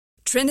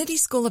Trinity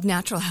School of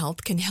Natural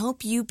Health can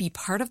help you be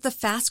part of the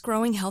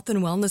fast-growing health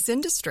and wellness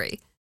industry.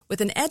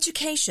 With an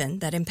education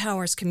that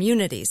empowers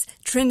communities,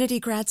 Trinity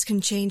grads can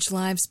change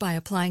lives by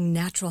applying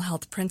natural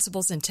health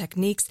principles and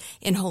techniques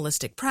in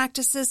holistic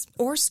practices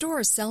or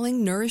stores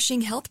selling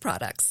nourishing health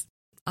products.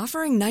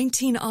 Offering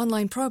 19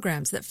 online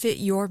programs that fit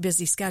your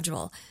busy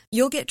schedule,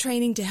 you'll get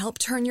training to help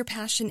turn your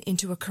passion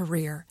into a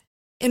career.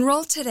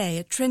 Enroll today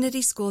at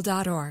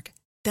trinityschool.org.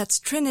 That's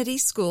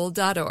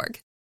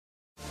trinityschool.org.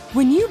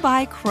 When you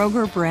buy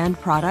Kroger brand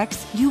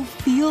products, you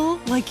feel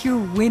like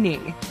you're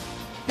winning.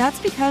 That's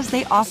because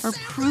they offer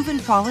proven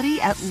quality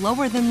at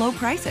lower than low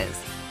prices.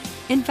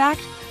 In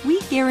fact,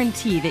 we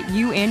guarantee that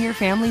you and your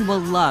family will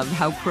love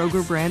how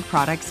Kroger brand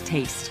products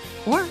taste,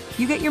 or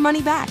you get your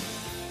money back.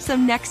 So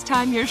next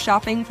time you're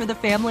shopping for the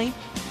family,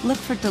 look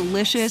for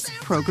delicious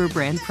Kroger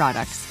brand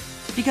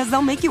products, because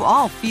they'll make you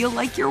all feel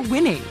like you're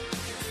winning.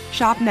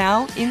 Shop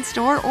now,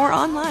 in-store, or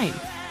online.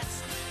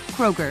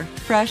 Kroger,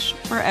 fresh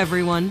for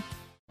everyone.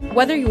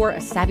 Whether you're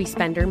a savvy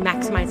spender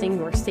maximizing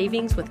your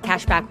savings with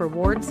cashback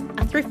rewards,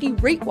 a thrifty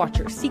rate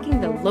watcher seeking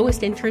the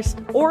lowest interest,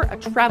 or a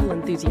travel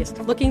enthusiast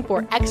looking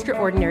for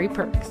extraordinary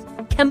perks,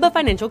 Kemba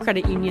Financial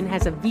Credit Union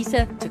has a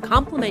visa to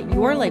complement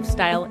your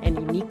lifestyle and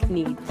unique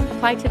needs.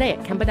 Apply today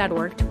at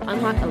Kemba.org to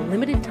unlock a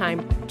limited time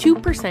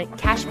 2%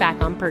 cash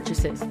back on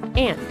purchases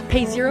and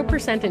pay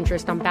 0%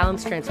 interest on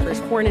balance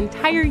transfers for an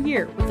entire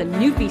year with a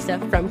new visa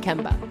from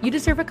Kemba. You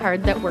deserve a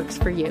card that works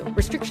for you.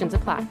 Restrictions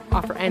apply.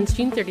 Offer ends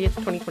June 30th,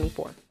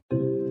 2024.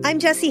 I'm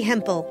Jessie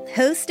Hempel,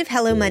 host of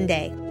Hello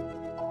Monday.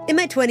 In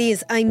my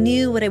 20s, I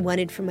knew what I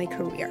wanted from my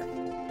career.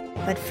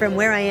 But from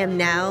where I am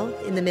now,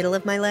 in the middle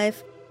of my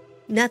life,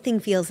 nothing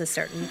feels as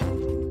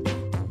certain.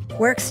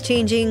 Work's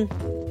changing,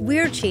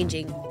 we're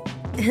changing,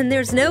 and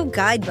there's no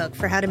guidebook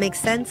for how to make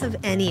sense of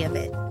any of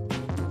it.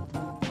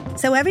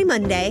 So every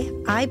Monday,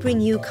 I bring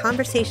you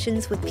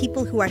conversations with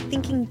people who are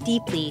thinking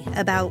deeply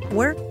about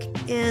work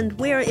and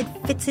where it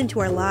fits into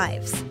our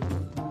lives.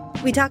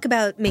 We talk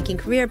about making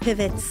career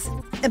pivots,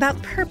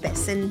 about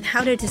purpose and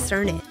how to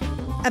discern it,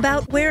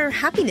 about where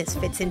happiness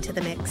fits into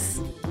the mix,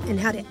 and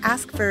how to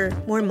ask for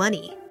more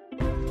money.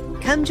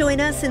 Come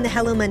join us in the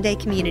Hello Monday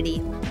community.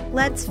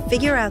 Let's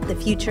figure out the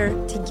future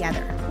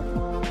together.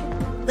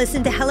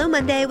 Listen to Hello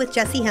Monday with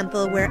Jessie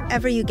Hempel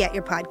wherever you get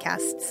your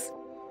podcasts.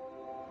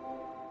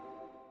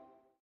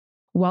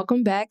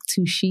 Welcome back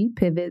to She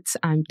Pivots.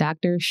 I'm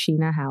Dr.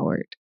 Sheena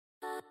Howard.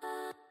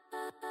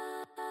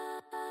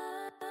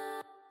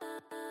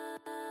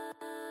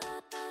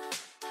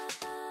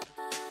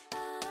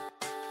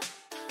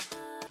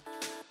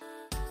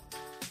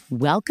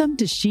 Welcome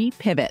to She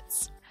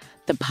Pivots,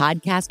 the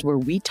podcast where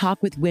we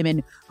talk with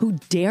women who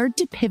dared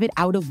to pivot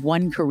out of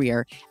one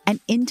career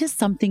and into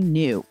something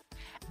new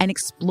and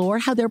explore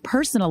how their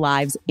personal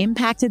lives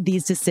impacted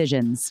these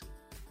decisions.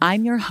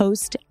 I'm your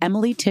host,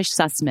 Emily Tish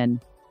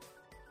Sussman.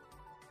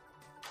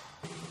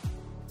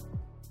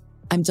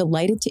 I'm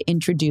delighted to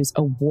introduce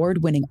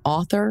award-winning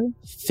author,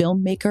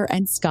 filmmaker,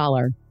 and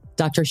scholar,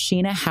 Dr.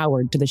 Sheena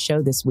Howard, to the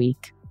show this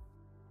week.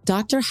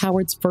 Dr.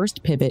 Howard's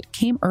first pivot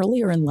came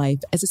earlier in life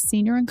as a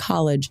senior in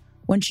college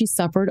when she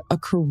suffered a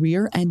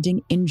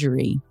career-ending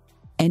injury,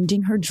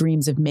 ending her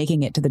dreams of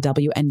making it to the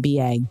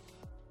WNBA.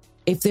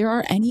 If there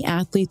are any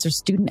athletes or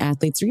student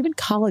athletes or even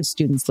college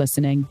students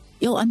listening,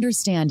 you'll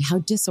understand how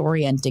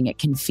disorienting it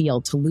can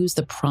feel to lose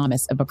the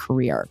promise of a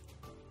career.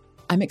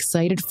 I'm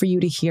excited for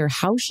you to hear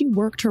how she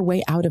worked her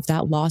way out of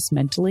that loss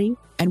mentally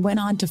and went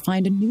on to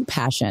find a new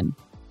passion,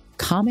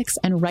 comics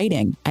and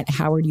writing at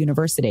Howard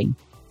University.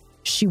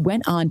 She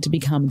went on to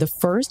become the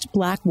first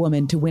Black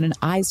woman to win an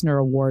Eisner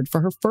Award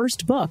for her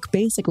first book,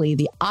 basically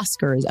the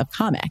Oscars of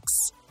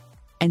comics.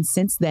 And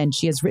since then,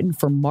 she has written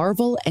for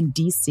Marvel and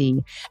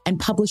DC and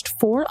published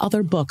 4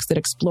 other books that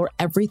explore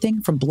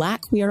everything from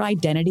Black queer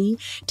identity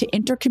to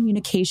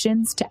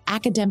intercommunications to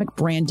academic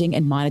branding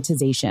and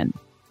monetization.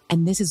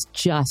 And this is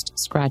just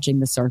scratching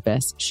the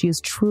surface. She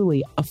is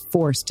truly a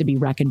force to be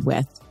reckoned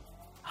with.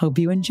 Hope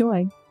you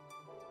enjoy.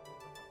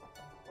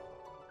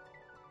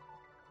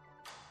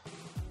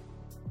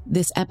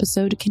 This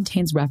episode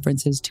contains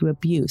references to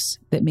abuse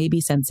that may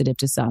be sensitive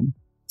to some,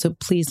 so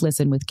please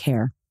listen with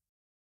care.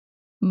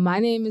 My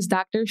name is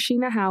Dr.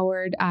 Sheena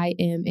Howard. I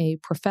am a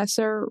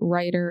professor,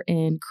 writer,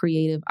 and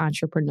creative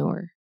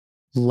entrepreneur.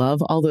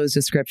 Love all those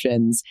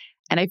descriptions.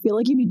 And I feel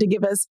like you need to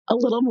give us a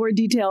little more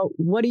detail.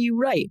 What do you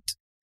write?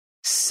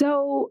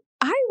 So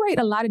I write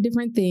a lot of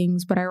different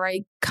things, but I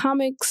write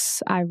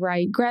comics, I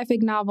write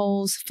graphic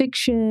novels,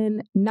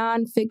 fiction,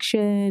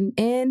 nonfiction,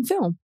 and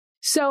film.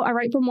 So I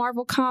write for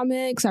Marvel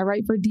Comics, I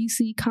write for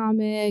DC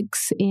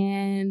Comics,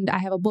 and I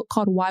have a book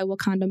called Why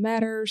Wakanda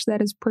Matters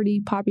that is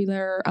pretty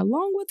popular,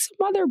 along with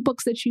some other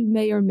books that you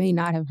may or may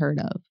not have heard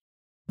of.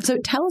 So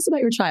tell us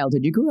about your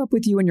childhood. You grew up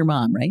with you and your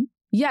mom, right?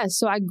 Yes.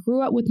 So I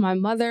grew up with my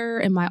mother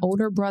and my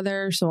older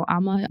brother. So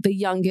I'm the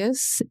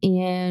youngest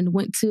and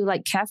went to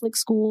Catholic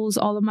schools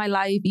all of my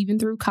life, even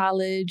through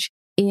college.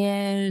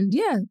 And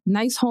yeah,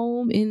 nice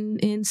home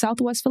in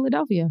Southwest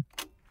Philadelphia.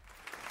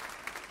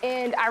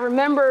 And I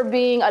remember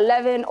being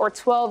 11 or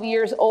 12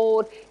 years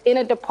old in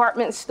a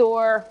department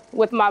store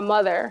with my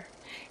mother.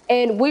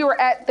 And we were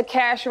at the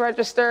cash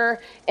register,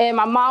 and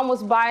my mom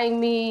was buying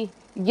me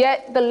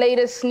yet the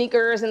latest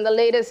sneakers and the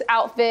latest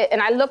outfit.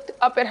 And I looked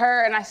up at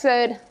her and I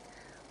said,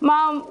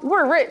 "Mom,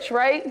 we're rich,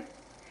 right?"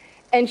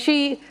 And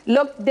she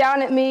looked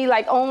down at me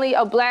like only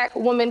a Black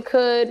woman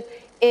could.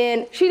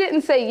 And she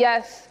didn't say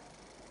yes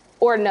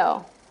or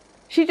no.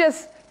 She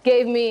just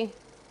gave me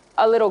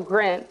a little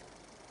grin.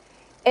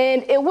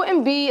 And it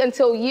wouldn't be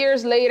until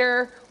years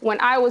later, when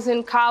I was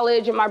in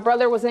college and my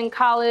brother was in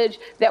college,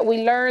 that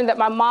we learned that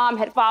my mom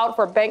had filed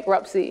for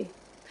bankruptcy.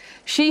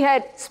 She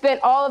had spent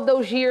all of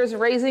those years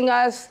raising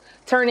us,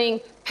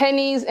 turning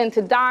pennies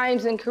into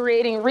dimes and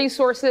creating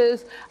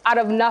resources out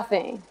of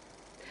nothing.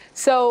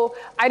 So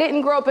I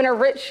didn't grow up in a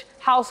rich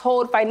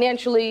household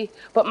financially,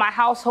 but my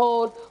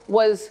household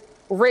was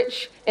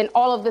rich in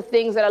all of the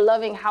things that a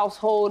loving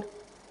household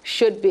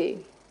should be.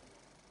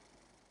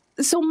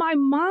 So my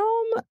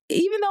mom,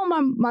 even though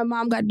my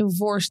mom got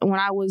divorced when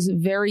I was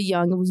very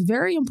young, it was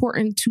very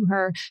important to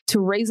her to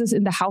raise us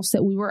in the house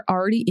that we were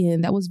already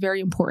in. That was very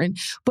important.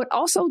 But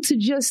also to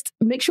just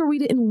make sure we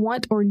didn't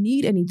want or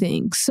need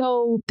anything.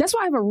 So that's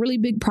why I have a really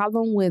big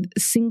problem with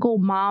single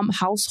mom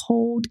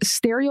household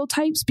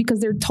stereotypes, because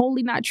they're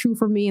totally not true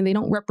for me and they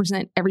don't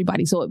represent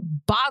everybody. So it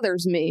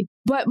bothers me.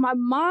 But my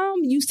mom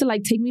used to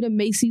take me to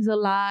Macy's a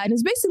lot. And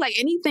it's basically like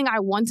anything I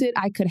wanted,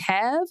 I could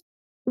have.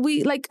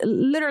 We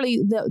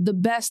literally the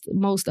best,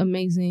 most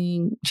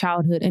amazing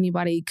childhood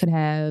anybody could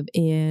have.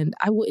 And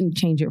I wouldn't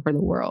change it for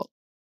the world.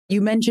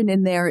 You mentioned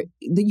in there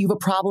that you have a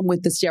problem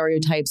with the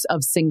stereotypes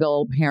of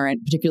single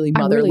parent, particularly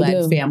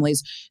mother-led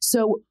families.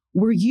 So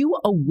were you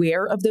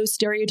aware of those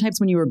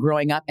stereotypes when you were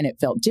growing up and it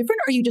felt different,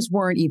 or you just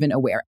weren't even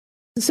aware?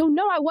 So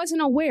no, I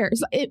wasn't aware.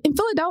 In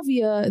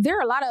Philadelphia, there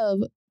are a lot of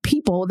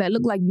people that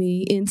look like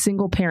me in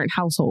single parent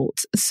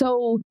households.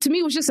 So to me,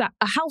 it was just a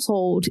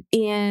household,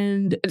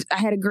 and I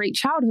had a great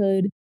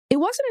childhood. It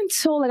wasn't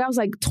until I was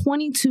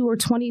 22 or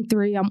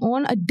 23, I'm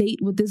on a date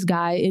with this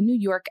guy in New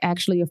York,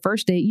 actually a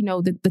first date,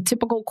 the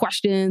typical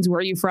questions, where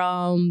are you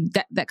from,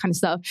 that kind of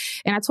stuff.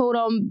 And I told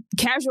him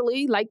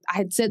casually, like I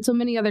had said so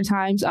many other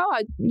times,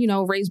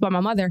 raised by my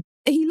mother.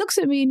 And he looks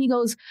at me and he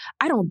goes,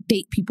 "I don't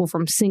date people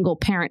from single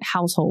parent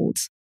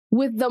households,"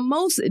 with the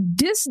most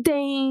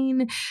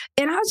disdain.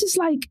 And I was just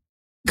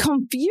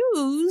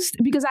confused,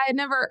 because I had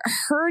never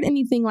heard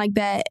anything like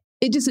that.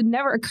 It just had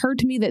never occurred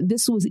to me that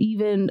this was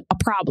even a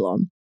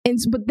problem.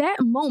 But that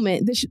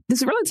moment, this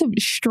relative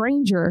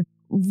stranger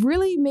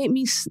really made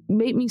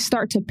me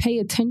start to pay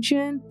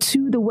attention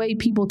to the way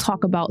people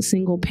talk about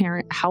single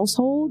parent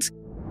households.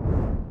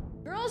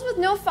 Girls with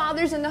no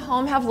fathers in the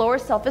home have lower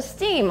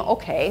self-esteem.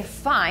 Okay,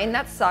 fine,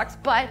 that sucks.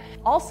 But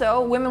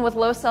also, women with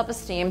low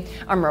self-esteem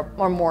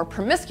are more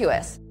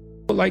promiscuous.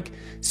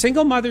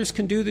 Single mothers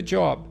can do the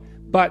job,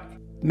 but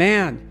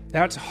man,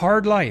 that's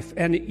hard life.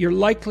 And you're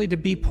likely to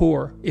be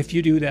poor if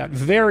you do that.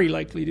 Very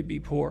likely to be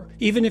poor.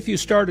 Even if you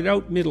started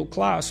out middle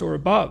class or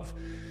above.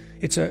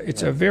 It's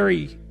a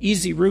very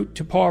easy route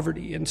to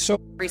poverty. And so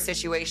every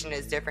situation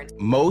is different.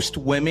 Most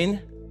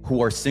women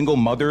who are single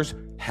mothers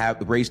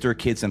have raised their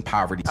kids in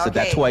poverty. Said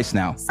that twice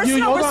now.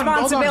 Personal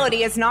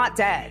responsibility is not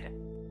dead.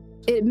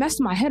 It messed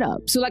my head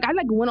up. So I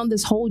went on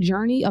this whole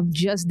journey of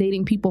just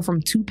dating people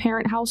from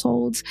 2-parent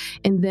households,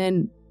 and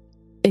then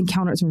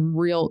encountered some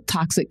real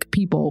toxic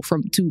people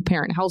from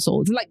 2-parent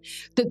households.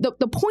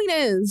 The point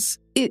is,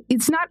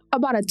 it's not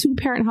about a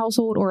 2-parent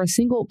household or a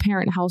single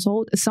parent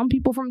household. Some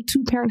people from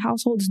 2-parent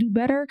households do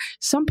better.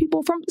 Some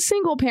people from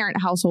single parent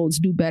households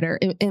do better,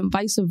 and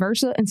vice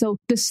versa. And so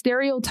the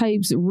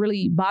stereotypes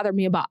really bother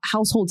me about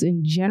households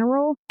in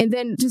general. And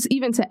then just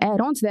even to add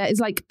on to that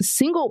is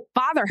single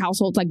father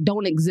households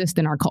don't exist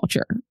in our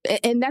culture.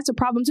 And that's a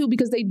problem too,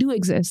 because they do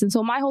exist. And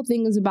so my whole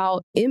thing is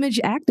about image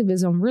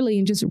activism, really,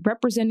 and just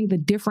representing the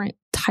different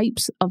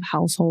types of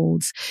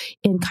households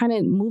and kind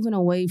of moving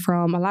away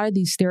from a lot of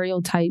these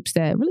stereotypes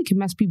that really can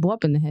mess people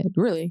up in the head,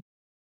 really.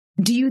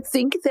 Do you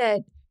think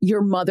that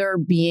your mother,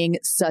 being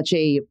such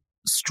a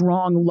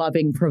strong,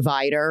 loving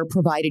provider,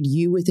 provided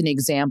you with an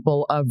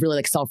example of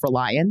really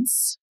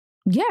self-reliance?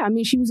 Yeah,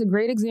 she was a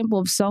great example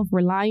of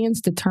self-reliance,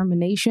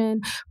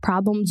 determination,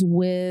 problems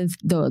with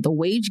the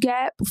wage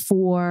gap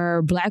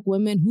for Black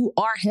women who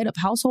are head of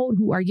household,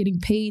 who are getting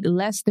paid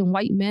less than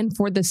white men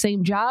for the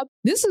same job.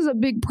 This is a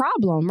big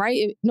problem,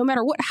 right? No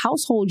matter what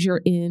household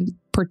you're in,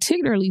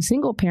 particularly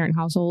single parent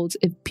households,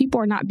 if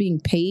people are not being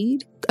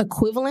paid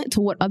equivalent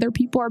to what other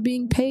people are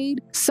being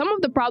paid, some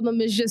of the problem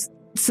is just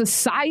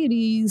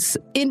society's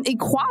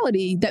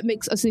inequality that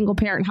makes a single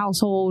parent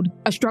household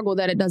a struggle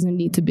that it doesn't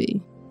need to be.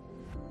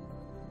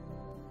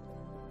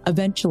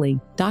 Eventually,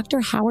 Dr.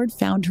 Howard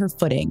found her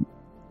footing,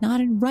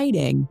 not in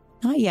writing,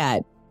 not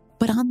yet,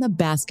 but on the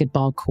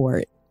basketball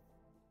court.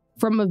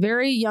 From a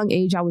very young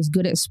age, I was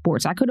good at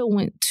sports. I could have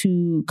went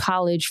to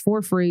college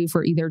for free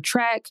for either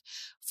track,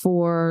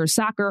 for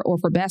soccer, or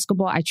for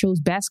basketball. I chose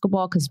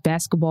basketball because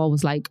basketball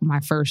was my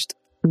first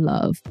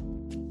love.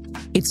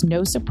 It's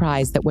no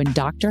surprise that when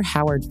Dr.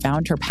 Howard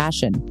found her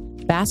passion,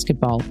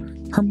 Basketball,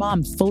 her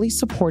mom fully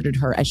supported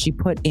her as she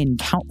put in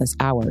countless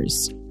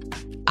hours.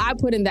 I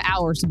put in the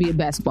hours to be a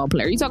basketball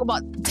player. You talk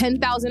about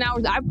 10,000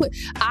 hours.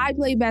 I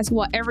play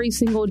basketball every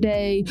single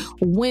day,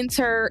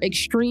 winter,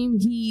 extreme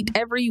heat,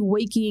 every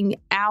waking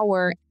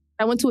hour.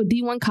 I went to a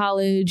D1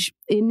 college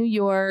in New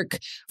York,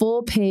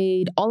 full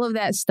paid, all of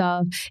that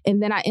stuff.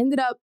 And then I ended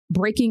up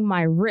breaking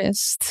my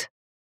wrist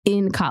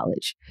in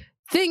college.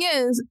 Thing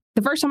is,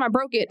 the first time I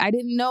broke it, I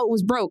didn't know it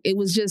was broke. It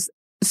was just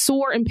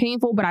sore and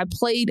painful, but I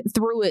played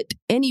through it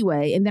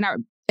anyway. And then I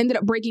ended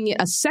up breaking it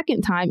a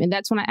second time. And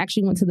that's when I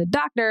actually went to the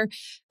doctor.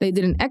 They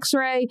did an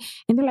x-ray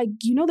and they're like,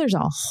 there's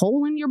a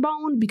hole in your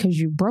bone because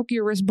you broke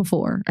your wrist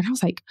before. And I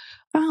was like,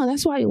 oh,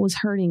 that's why it was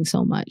hurting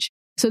so much.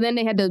 So then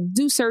they had to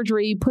do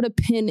surgery, put a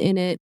pin in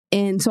it.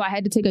 And so I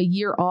had to take a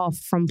year off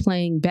from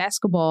playing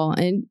basketball.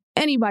 And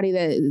anybody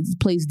that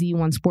plays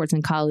D1 sports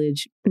in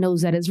college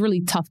knows that it's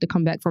really tough to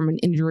come back from an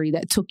injury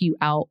that took you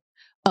out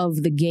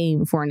of the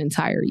game for an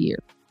entire year.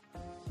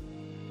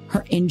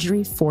 Her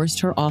injury forced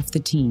her off the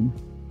team.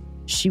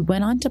 She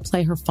went on to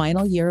play her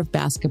final year of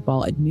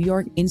basketball at New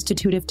York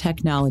Institute of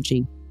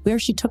Technology, where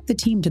she took the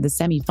team to the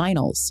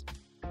semifinals.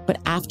 But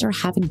after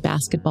having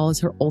basketball as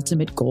her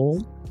ultimate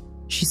goal,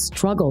 she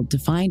struggled to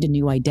find a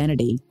new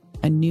identity,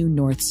 a new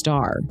North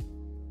Star.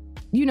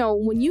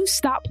 When you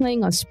stop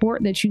playing a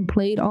sport that you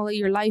played all of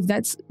your life,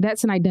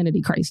 that's an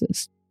identity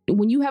crisis.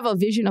 When you have a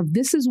vision of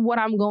this is what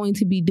I'm going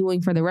to be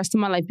doing for the rest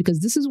of my life, because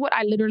this is what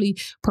I literally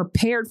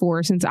prepared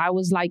for since I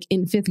was like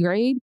in 5th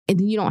grade, and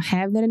then you don't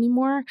have that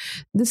anymore.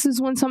 This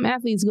is when some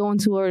athletes go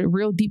into a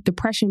real deep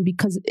depression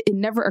because it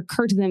never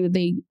occurred to them that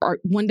they are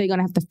one day going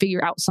to have to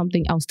figure out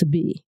something else to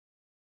be.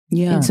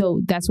 Yeah. And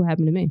so that's what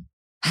happened to me.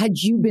 Had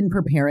you been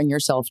preparing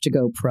yourself to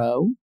go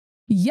pro?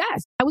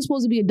 Yes. I was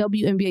supposed to be a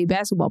WNBA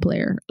basketball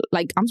player.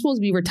 Like, I'm supposed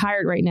to be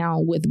retired right now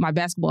with my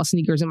basketball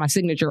sneakers and my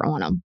signature on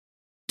them.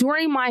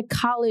 During my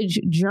college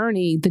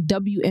journey, the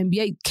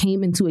WNBA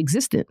came into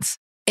existence.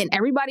 And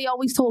everybody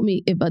always told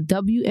me, if a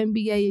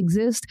WNBA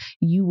exists,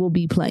 you will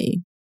be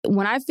playing.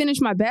 When I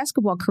finished my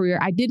basketball career,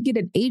 I did get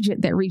an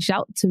agent that reached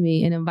out to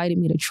me and invited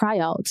me to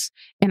tryouts.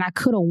 And I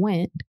could have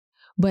went.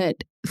 But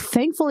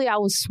thankfully, I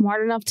was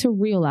smart enough to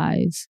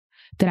realize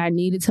that I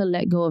needed to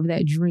let go of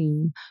that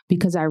dream,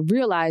 because I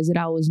realized that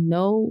I was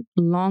no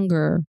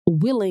longer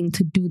willing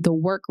to do the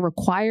work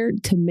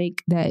required to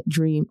make that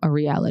dream a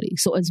reality.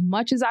 So as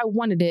much as I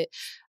wanted it,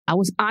 I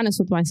was honest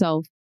with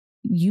myself.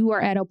 You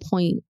are at a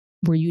point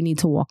where you need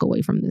to walk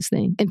away from this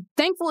thing. And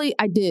thankfully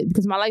I did,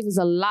 because my life is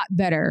a lot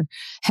better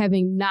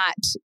having not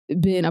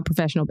been a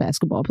professional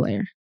basketball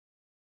player.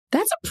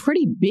 That's a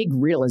pretty big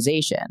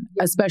realization,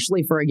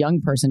 especially for a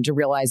young person to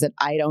realize that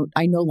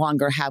I no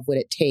longer have what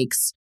it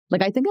takes.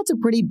 Like, I think that's a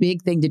pretty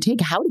big thing to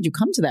take. How did you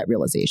come to that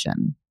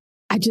realization?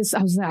 I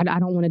was like, I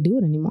don't want to do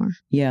it anymore.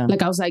 Yeah.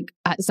 Like, I was like,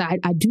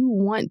 I do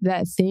want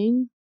that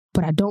thing,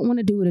 but I don't want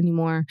to do it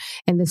anymore.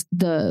 And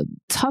the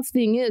tough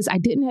thing is, I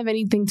didn't have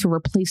anything to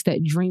replace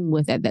that dream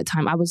with at that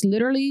time. I was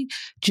literally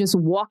just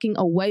walking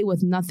away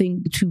with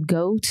nothing to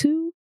go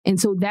to. And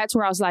so that's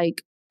where I was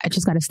like, I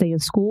just got to stay in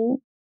school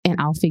and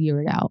I'll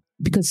figure it out,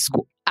 because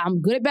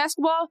I'm good at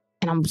basketball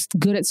and I'm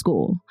good at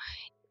school.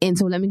 And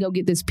so let me go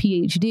get this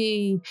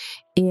PhD.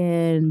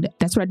 And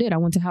that's what I did. I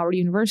went to Howard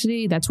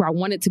University. That's where I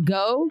wanted to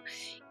go.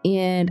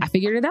 And I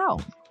figured it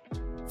out.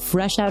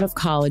 Fresh out of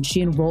college,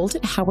 she enrolled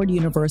at Howard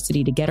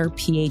University to get her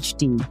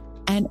PhD.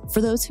 And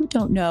for those who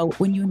don't know,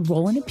 when you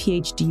enroll in a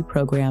PhD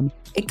program,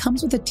 it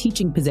comes with a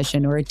teaching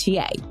position or a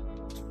TA.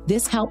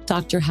 This helped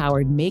Dr.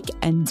 Howard make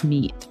ends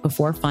meet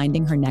before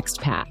finding her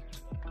next path.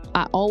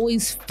 I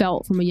always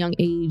felt from a young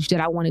age that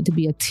I wanted to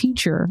be a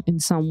teacher in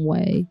some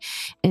way.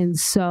 And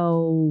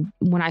so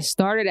when I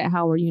started at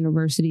Howard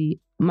University,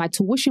 my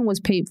tuition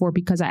was paid for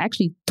because I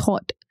actually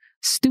taught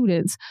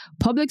students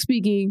public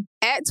speaking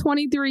at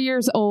 23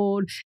 years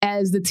old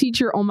as the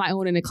teacher on my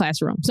own in the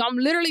classroom. So I'm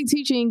literally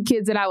teaching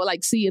kids that I would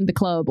like see in the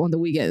club on the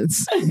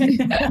weekends. Was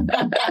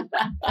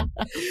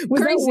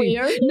that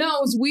weird? No,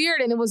 it was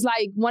weird. And it was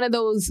like one of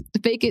those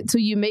fake it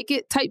till you make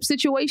it type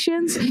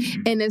situations.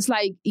 And it's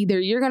like, either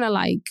you're going to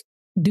like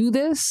do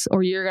this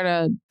or you're going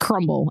to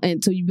crumble.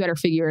 And so you better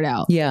figure it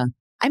out. Yeah.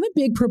 I'm a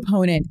big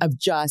proponent of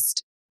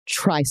just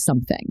try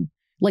something.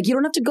 Like, you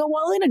don't have to go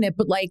all in on it,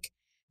 but like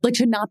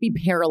to not be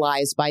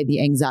paralyzed by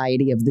the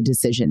anxiety of the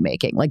decision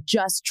making. Like,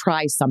 just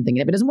try something.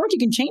 And if it doesn't work, you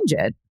can change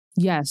it.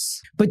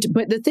 Yes. But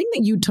the thing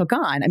that you took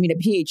on, I mean, a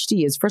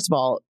PhD is, first of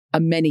all, a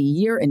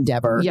many-year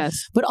endeavor.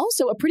 Yes. But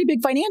also a pretty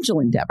big financial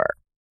endeavor.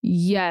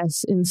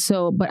 Yes. And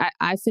so, but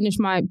I finished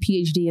my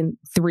PhD in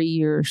 3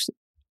 years.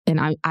 And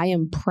I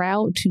am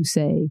proud to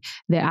say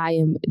that I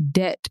am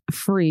debt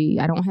free.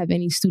 I don't have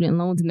any student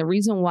loans. And the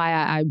reason why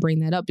I bring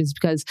that up is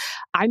because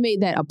I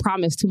made that a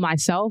promise to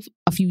myself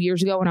a few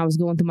years ago when I was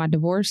going through my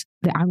divorce,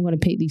 that I'm going to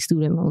pay these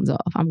student loans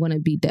off. I'm going to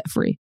be debt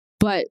free.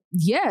 But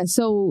yeah,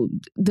 so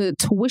the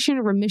tuition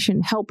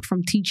remission helped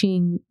from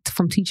teaching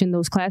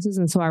those classes.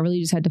 And so I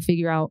really just had to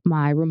figure out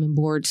my room and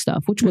board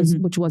stuff, which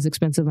was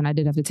expensive. And I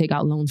did have to take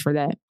out loans for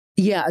that.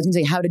 Yeah, I was going to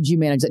say, how did you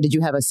manage that? Did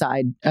you have a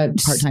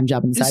part-time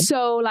job on the side?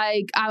 So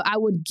like I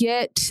would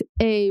get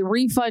a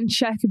refund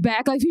check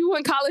back. Like people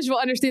in college will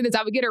understand this.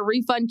 I would get a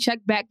refund check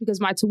back because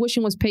my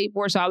tuition was paid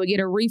for. So I would get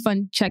a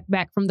refund check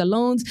back from the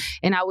loans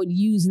and I would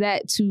use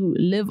that to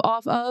live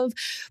off of.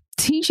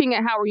 Teaching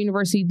at Howard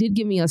University did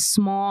give me a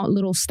small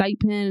little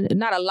stipend,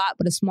 not a lot,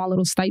 but a small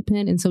little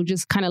stipend. And so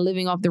just kind of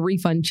living off the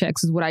refund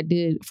checks is what I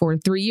did for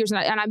 3 years.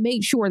 And I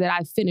made sure that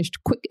I finished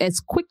as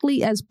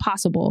quickly as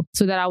possible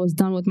so that I was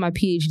done with my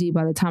PhD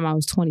by the time I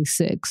was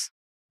 26.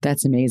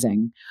 That's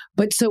amazing.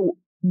 But so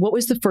what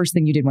was the first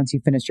thing you did once you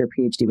finished your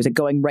PhD? Was it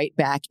going right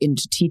back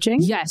into teaching?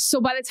 Yes.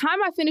 So by the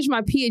time I finished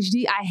my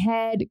PhD, I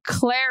had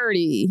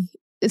clarity.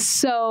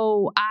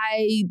 So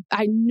I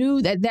knew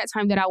at that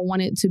time that I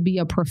wanted to be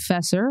a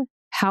professor.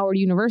 Howard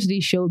University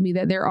showed me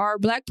that there are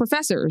Black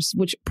professors,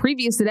 which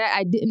previous to that,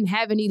 I didn't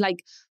have any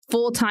like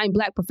full-time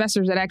Black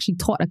professors that actually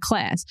taught a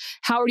class.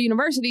 Howard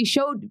University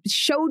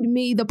showed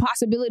me the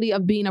possibility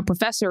of being a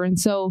professor. And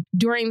so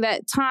during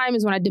that time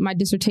is when I did my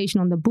dissertation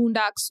on the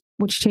Boondocks,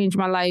 which changed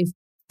my life.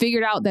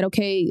 Figured out that,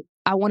 okay,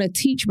 I want to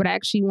teach, but I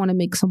actually want to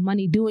make some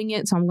money doing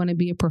it. So I'm going to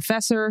be a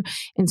professor.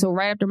 And so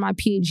right after my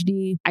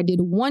PhD, I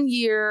did 1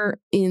 year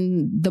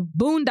in the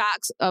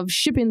boondocks of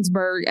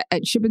Shippensburg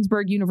at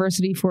Shippensburg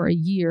University for a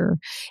year.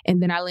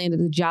 And then I landed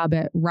a job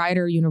at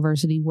Rider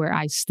University where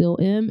I still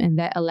am. And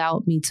that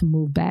allowed me to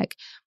move back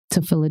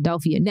to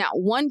Philadelphia. Now,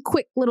 one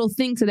quick little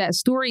thing to that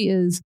story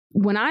is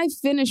when I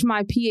finished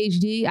my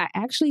PhD, I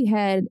actually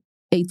had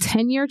a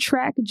tenure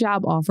track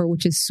job offer,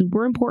 which is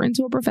super important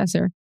to a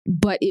professor.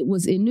 But it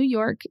was in New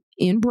York,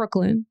 in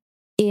Brooklyn,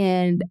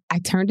 and I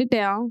turned it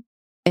down.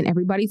 And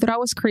everybody thought I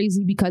was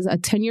crazy because a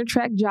tenure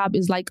track job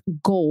is like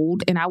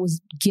gold. And I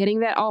was getting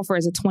that offer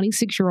as a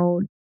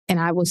 26-year-old. And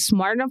I was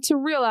smart enough to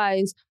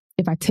realize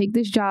if I take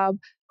this job,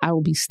 I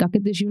will be stuck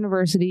at this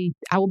university.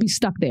 I will be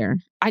stuck there.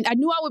 I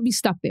knew I would be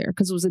stuck there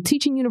because it was a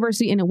teaching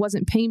university and it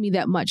wasn't paying me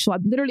that much. So I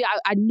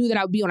knew that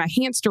I would be on a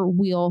hamster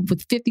wheel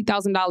with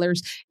 $50,000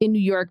 in New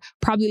York,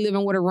 probably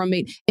living with a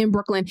roommate in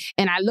Brooklyn.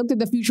 And I looked at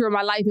the future of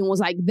my life and was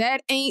like,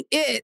 that ain't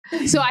it.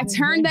 So I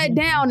turned that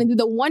down and did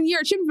the 1 year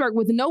at Shippensburg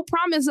with no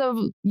promise of,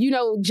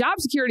 job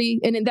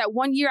security. And in that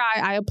 1 year,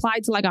 I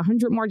applied to like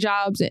 100 more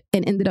jobs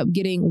and ended up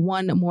getting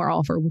one more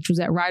offer, which was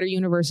at Rider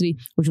University,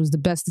 which was the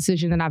best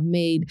decision that I've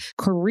made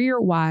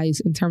career-wise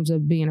in terms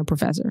of being a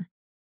professor.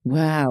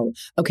 Wow.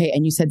 Okay.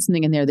 And you said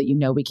something in there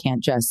that we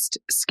can't just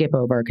skip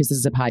over because this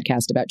is a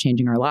podcast about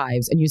changing our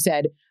lives. And you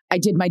said, I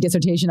did my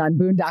dissertation on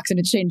Boondocks and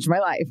it changed my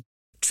life.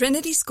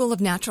 Trinity School of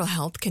Natural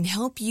Health can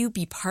help you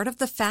be part of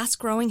the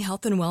fast-growing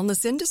health and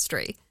wellness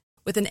industry.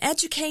 With an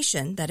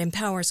education that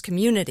empowers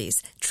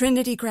communities,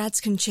 Trinity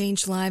grads can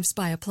change lives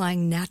by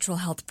applying natural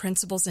health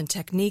principles and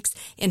techniques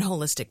in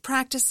holistic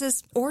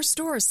practices or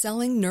stores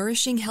selling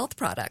nourishing health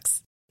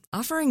products.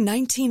 Offering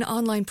 19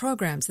 online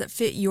programs that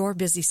fit your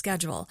busy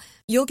schedule,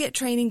 you'll get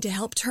training to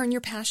help turn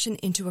your passion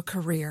into a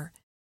career.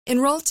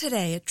 Enroll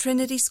today at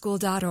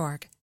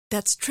trinityschool.org.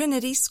 That's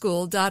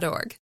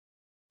trinityschool.org.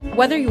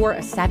 Whether you're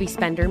a savvy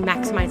spender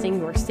maximizing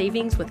your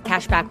savings with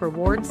cashback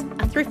rewards,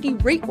 a thrifty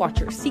rate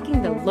watcher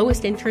seeking the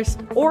lowest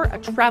interest, or a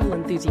travel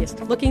enthusiast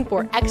looking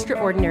for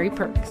extraordinary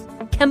perks,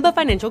 Kemba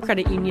Financial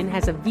Credit Union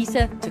has a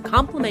visa to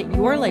complement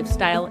your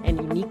lifestyle and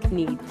unique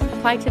needs.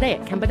 Apply today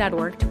at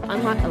Kemba.org to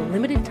unlock a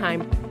limited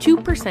time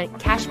 2%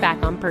 cash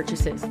back on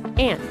purchases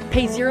and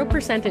pay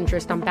 0%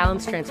 interest on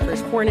balance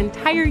transfers for an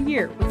entire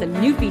year with a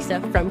new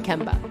visa from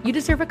Kemba. You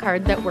deserve a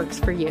card that works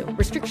for you.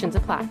 Restrictions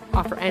apply.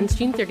 Offer ends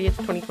June 30th,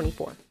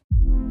 2024.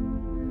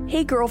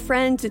 Hey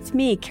girlfriends, it's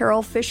me,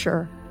 Carol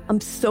Fisher. I'm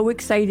so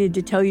excited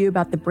to tell you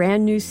about the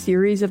brand new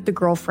series of The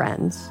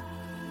Girlfriends.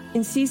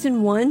 In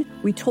season 1,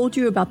 we told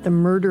you about the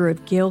murder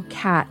of Gail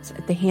Katz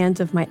at the hands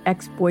of my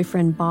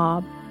ex-boyfriend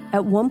Bob.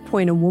 At one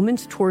point, a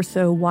woman's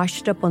torso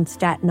washed up on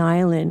Staten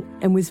Island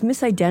and was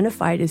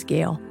misidentified as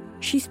Gail.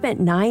 She spent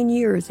 9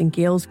 years in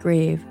Gail's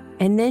grave,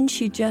 and then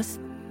she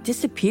just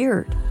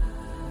disappeared.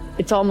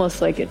 It's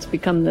almost like it's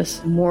become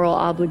this moral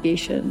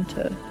obligation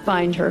to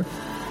find her.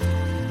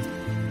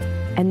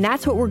 And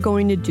that's what we're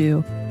going to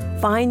do.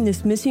 Find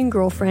this missing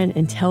girlfriend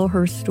and tell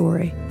her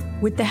story.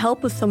 With the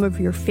help of some of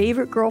your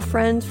favorite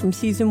girlfriends from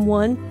season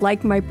 1,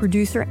 like my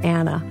producer,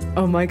 Anna.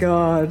 Oh my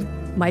God.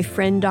 My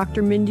friend,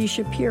 Dr. Mindy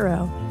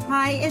Shapiro.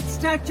 Hi, it's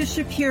Dr.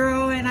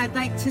 Shapiro, and I'd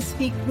like to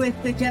speak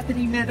with the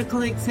deputy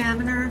medical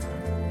examiner.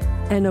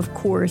 And of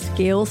course,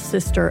 Gail's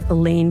sister,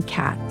 Elaine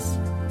Katz.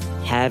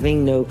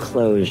 Having no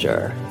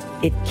closure,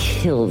 it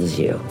kills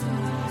you.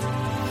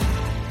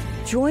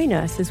 Join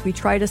us as we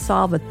try to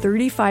solve a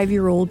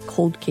 35-year-old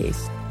cold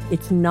case.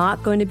 It's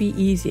not going to be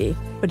easy,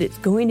 but it's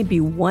going to be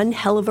one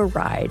hell of a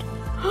ride.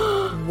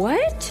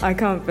 What? I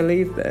can't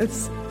believe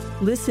this.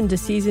 Listen to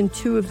season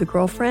 2 of The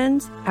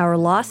Girlfriends, Our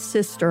Lost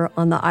Sister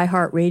on the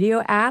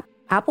iHeartRadio app,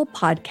 Apple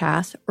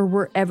Podcasts, or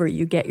wherever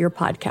you get your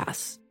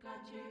podcasts.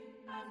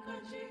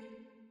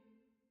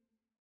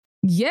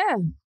 Yeah.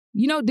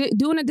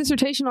 Doing a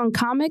dissertation on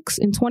comics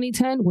in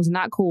 2010 was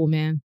not cool,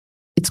 man.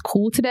 It's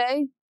cool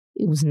today.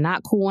 It was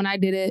not cool when I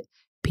did it.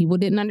 People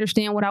didn't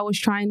understand what I was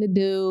trying to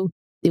do.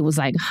 it was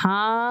like,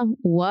 huh?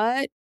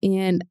 What?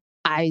 And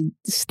I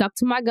stuck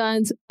to my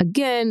guns.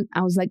 Again,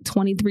 I was like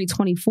 23,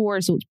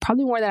 24. So it's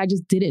probably more that I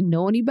just didn't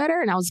know any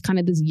better. And I was kind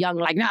of this young,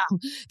 like, no,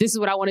 this is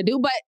what I want to do.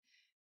 But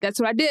that's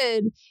what I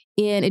did.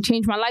 And it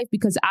changed my life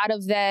because out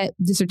of that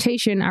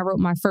dissertation, I wrote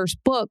my first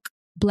book,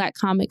 Black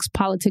Comics,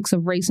 Politics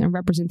of Race and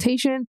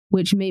Representation,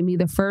 which made me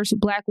the first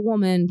Black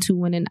woman to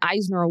win an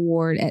Eisner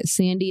Award at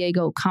San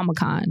Diego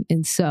Comic-Con.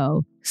 And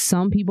so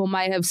some people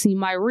might have seen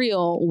my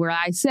reel where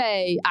I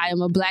say I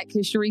am a Black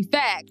history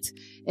fact.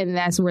 And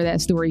that's where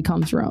that story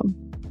comes from.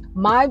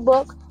 My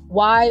book,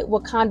 Why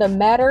Wakanda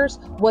Matters,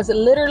 was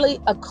literally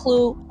a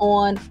clue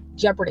on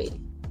Jeopardy.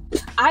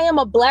 I am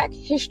a Black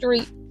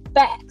history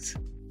fact.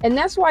 And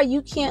that's why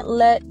you can't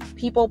let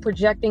people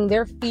projecting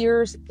their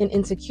fears and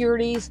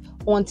insecurities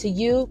onto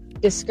you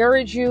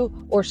discourage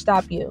you or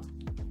stop you.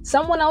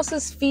 Someone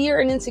else's fear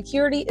and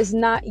insecurity is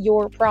not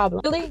your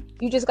problem. Really,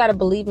 you just got to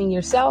believe in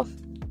yourself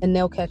and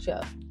they'll catch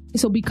up.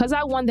 So because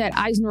I won that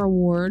Eisner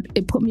Award,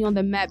 it put me on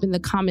the map in the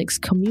comics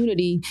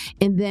community.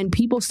 And then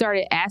people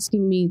started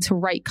asking me to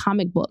write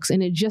comic books.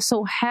 And it just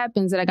so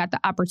happens that I got the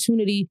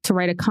opportunity to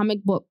write a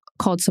comic book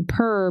called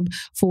Superb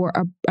for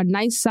a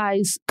nice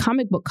size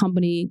comic book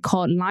company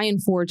called Lion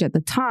Forge at the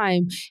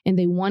time. And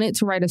they wanted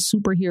to write a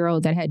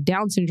superhero that had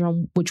Down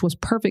syndrome, which was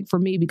perfect for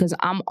me because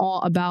I'm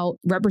all about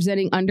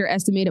representing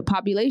underestimated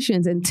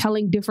populations and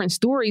telling different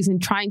stories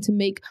and trying to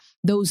make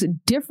those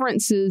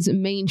differences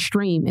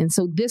mainstream. And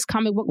so this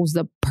comic book was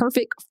the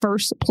perfect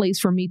first place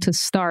for me to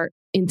start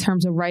in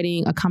terms of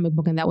writing a comic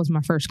book. And that was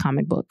my first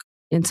comic book.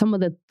 And some of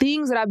the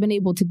things that I've been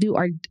able to do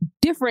are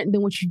different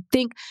than what you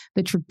think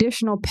the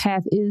traditional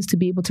path is to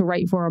be able to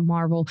write for a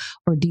Marvel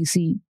or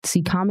DC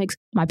Comics.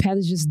 My path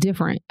is just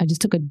different. I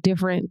just took a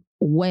different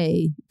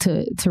way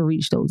to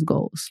reach those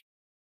goals.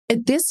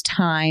 At this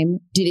time,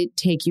 did it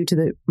take you to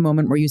the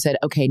moment where you said,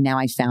 okay, now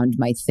I found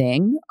my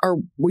thing? Or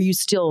were you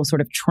still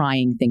sort of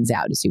trying things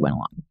out as you went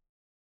along?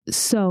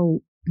 So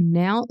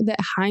now that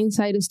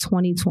hindsight is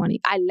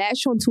 2020, I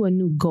latched onto a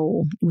new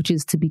goal, which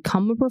is to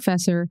become a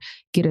professor,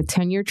 get a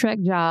tenure track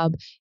job,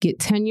 get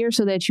tenure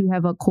so that you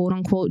have a quote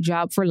unquote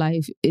job for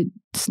life.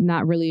 It's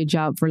not really a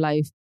job for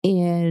life.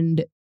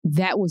 And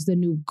that was the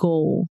new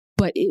goal,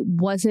 but it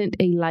wasn't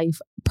a life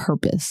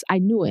purpose. I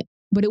knew it,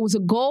 but it was a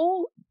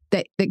goal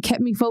that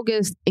kept me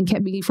focused and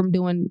kept me from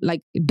doing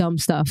like dumb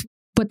stuff.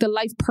 But the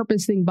life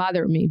purpose thing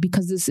bothered me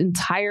because this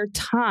entire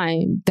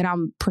time that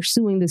I'm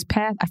pursuing this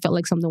path, I felt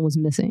like something was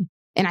missing.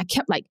 And I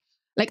kept like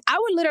I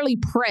would literally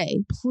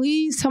pray,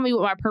 please tell me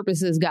what my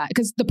purpose is, God.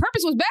 Because the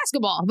purpose was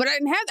basketball, but I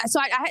didn't have that. So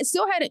I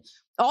still had it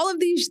all of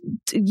these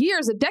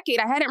years, a decade.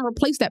 I hadn't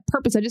replaced that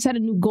purpose. I just had a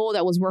new goal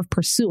that was worth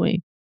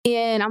pursuing.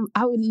 And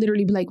I would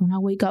literally be like, when I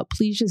wake up,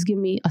 please just give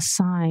me a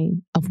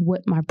sign of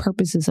what my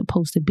purpose is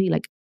supposed to be.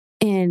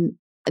 And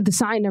the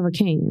sign never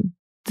came.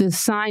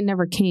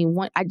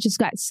 I just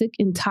got sick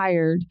and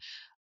tired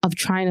of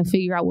trying to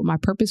figure out what my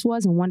purpose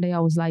was. And one day I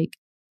was like,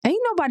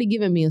 ain't nobody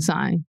giving me a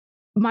sign.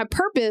 My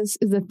purpose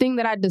is the thing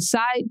that I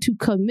decide to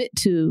commit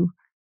to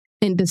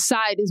and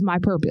decide is my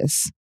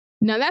purpose.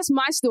 Now, that's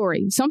my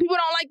story. Some people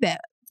don't like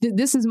that.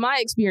 This is my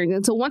experience.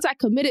 And so once I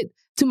committed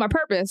to my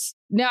purpose,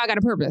 now I got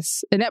a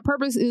purpose. And that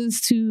purpose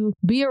is to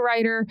be a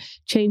writer,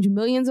 change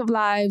millions of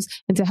lives,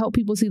 and to help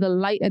people see the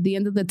light at the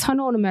end of the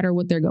tunnel, no matter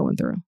what they're going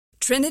through.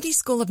 Trinity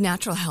School of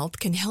Natural Health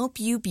can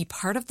help you be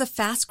part of the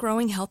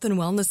fast-growing health and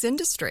wellness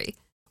industry.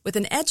 With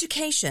an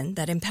education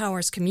that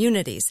empowers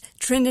communities,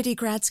 Trinity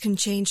grads can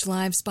change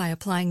lives by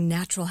applying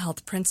natural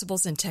health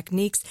principles and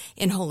techniques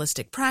in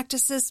holistic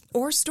practices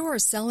or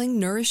stores selling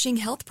nourishing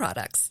health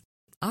products.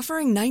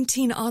 Offering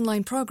 19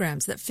 online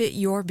programs that fit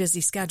your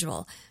busy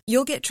schedule,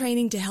 you'll get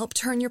training to help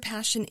turn your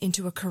passion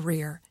into a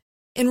career.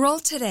 Enroll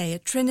today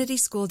at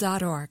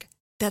trinityschool.org.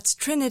 That's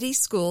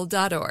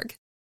trinityschool.org.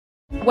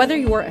 Whether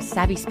you're a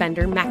savvy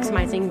spender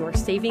maximizing your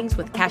savings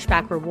with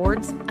cashback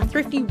rewards, a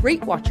thrifty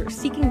rate watcher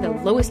seeking the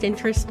lowest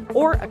interest,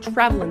 or a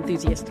travel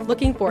enthusiast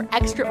looking for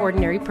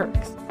extraordinary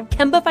perks,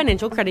 Kemba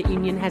Financial Credit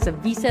Union has a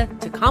visa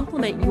to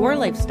complement your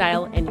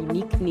lifestyle and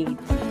unique needs.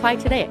 Apply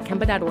today at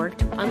Kemba.org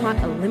to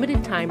unlock a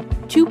limited time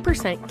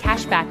 2%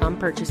 cash back on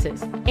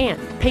purchases and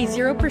pay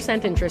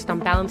 0% interest on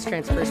balance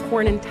transfers for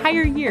an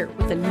entire year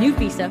with a new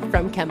visa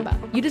from Kemba.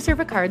 You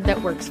deserve a card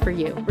that works for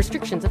you.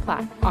 Restrictions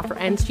apply. Offer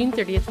ends June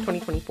 30th,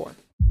 2024.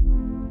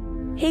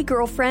 Hey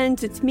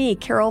girlfriends, it's me,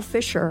 Carol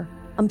Fisher.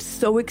 I'm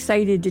so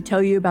excited to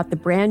tell you about the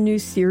brand new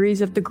series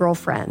of The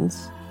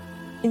Girlfriends.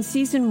 In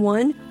season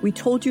 1, we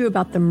told you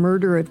about the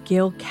murder of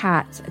Gail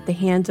Katz at the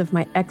hands of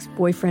my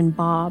ex-boyfriend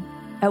Bob.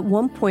 At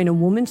one point, a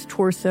woman's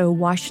torso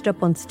washed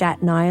up on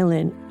Staten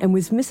Island and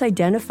was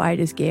misidentified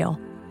as Gail.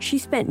 She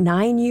spent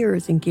 9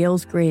 years in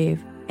Gail's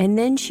grave, and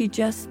then she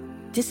just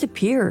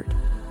disappeared.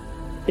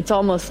 It's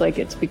almost like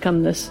it's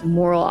become this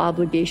moral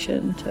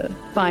obligation to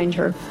find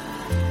her.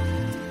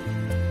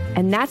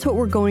 And that's what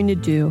we're going to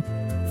do.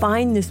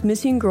 Find this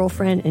missing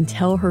girlfriend and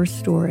tell her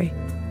story.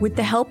 With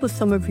the help of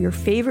some of your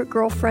favorite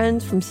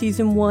girlfriends from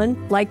season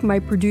 1, like my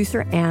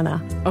producer,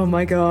 Anna. Oh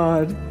my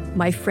God.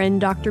 my friend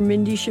Dr.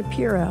 Mindy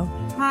Shapiro.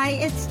 Hi,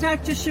 it's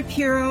Dr.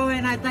 Shapiro,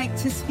 and I'd like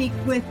to speak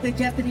with the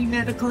Deputy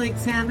Medical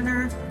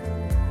Examiner.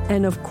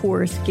 And of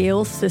course,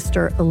 Gail's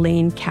sister,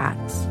 Elaine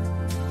Katz.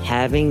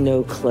 Having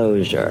no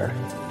closure,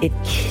 it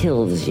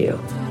kills you.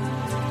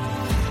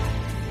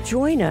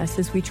 Join us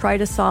as we try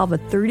to solve a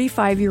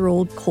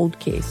 35-year-old cold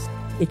case.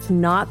 It's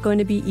not going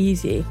to be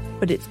easy,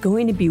 but it's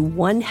going to be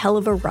one hell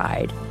of a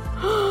ride.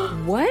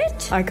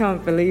 What? I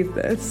can't believe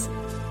this.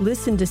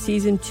 Listen to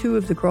Season 2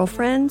 of The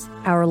Girlfriends,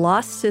 Our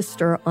Lost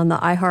Sister on the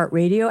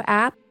iHeartRadio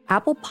app,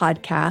 Apple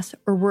Podcasts,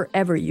 or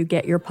wherever you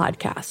get your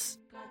podcasts.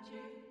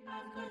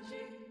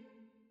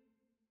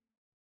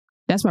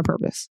 That's my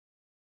purpose.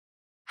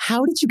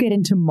 How did you get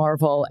into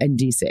Marvel and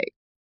DC?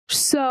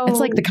 So it's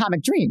like the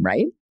comic dream,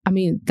 right? I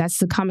mean, that's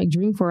the comic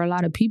dream for a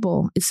lot of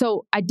people.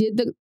 So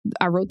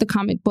I wrote the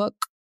comic book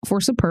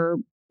for Superb.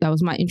 That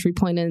was my entry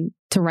point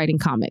into writing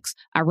comics.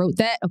 I wrote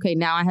that. Okay,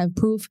 now I have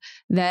proof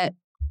that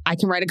I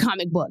can write a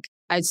comic book.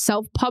 I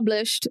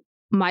self-published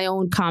my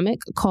own comic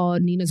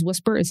called Nina's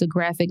Whisper. It's a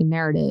graphic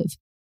narrative.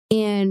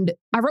 And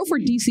I wrote for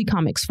DC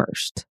Comics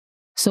first.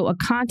 So a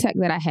contact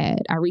that I had,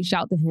 I reached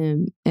out to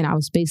him and I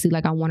was basically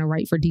like, I want to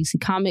write for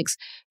DC Comics.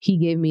 He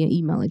gave me an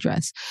email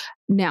address.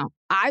 Now,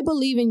 I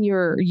believe in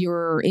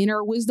your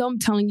inner wisdom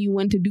telling you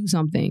when to do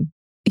something.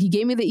 He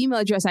gave me the email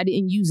address. I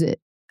didn't use it.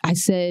 I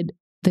said,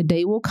 the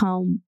day will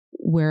come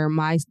where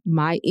my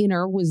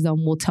inner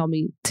wisdom will tell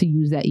me to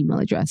use that email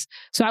address.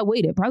 So I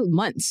waited probably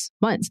months.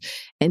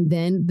 And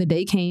then the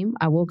day came,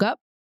 I woke up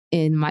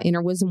and my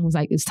inner wisdom was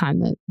like, it's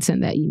time to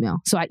send that email.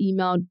 So I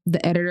emailed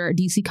the editor at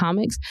DC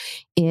Comics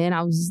and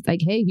I was like,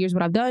 hey, here's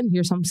what I've done.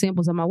 Here's some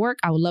samples of my work.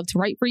 I would love to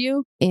write for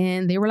you.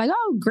 And they were like,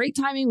 oh, great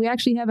timing. We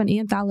actually have an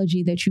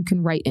anthology that you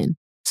can write in.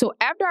 So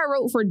after I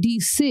wrote for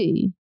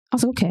DC, I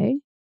was like, okay.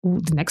 Well,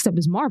 the next step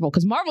is Marvel,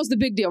 because Marvel's the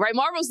big deal, right?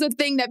 Marvel's the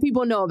thing that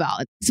people know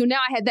about. So now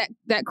I had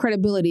that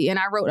credibility, and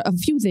I wrote a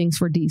few things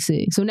for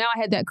DC. So now I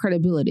had that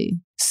credibility.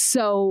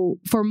 So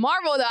for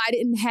Marvel, though, I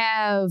didn't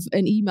have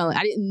an email.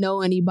 I didn't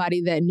know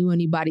anybody that knew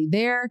anybody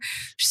there.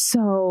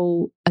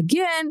 So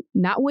again,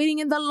 not waiting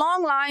in the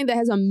long line that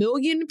has 1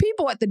 million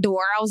people at the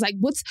door. I was like,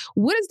 what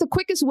is the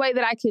quickest way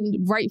that I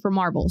can write for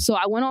Marvel? So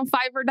I went on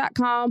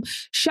Fiverr.com,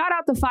 shout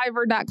out to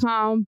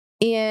Fiverr.com.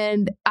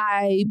 And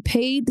I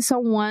paid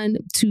someone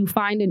to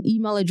find an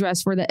email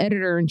address for the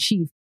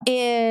editor-in-chief.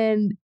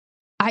 And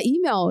I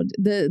emailed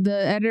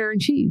the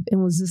editor-in-chief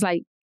and was just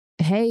like,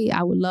 hey,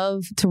 I would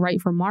love to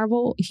write for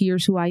Marvel.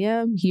 Here's who I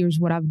am. Here's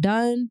what I've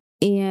done.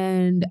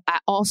 And I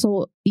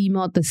also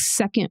emailed the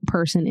second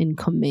person in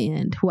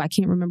command, who I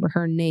can't remember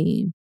her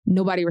name.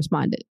 Nobody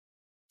responded.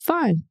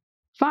 Fine.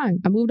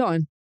 I moved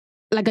on.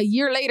 Like a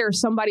year later,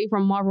 somebody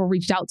from Marvel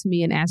reached out to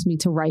me and asked me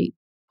to write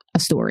a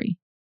story.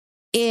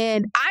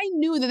 And I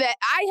knew that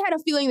I had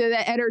a feeling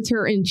that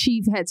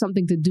editor-in-chief had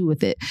something to do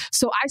with it.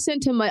 So I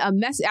sent him a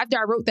message. After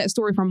I wrote that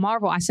story from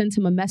Marvel, I sent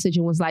him a message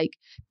and was like,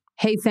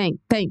 hey,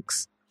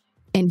 thanks.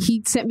 And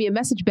he sent me a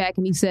message back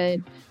and he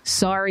said,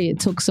 sorry,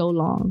 it took so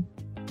long.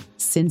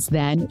 Since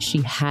then,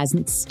 she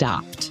hasn't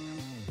stopped.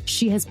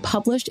 She has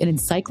published an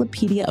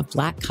encyclopedia of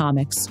Black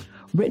comics,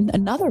 written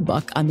another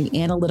book on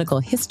the analytical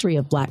history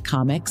of Black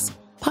comics,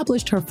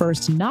 published her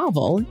first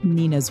novel,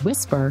 Nina's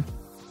Whisper,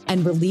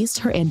 and released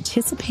her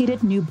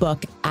anticipated new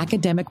book,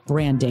 Academic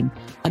Branding,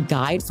 a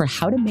guide for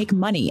how to make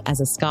money as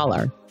a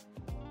scholar.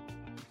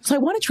 So I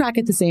want to track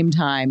at the same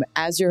time,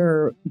 as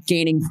you're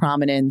gaining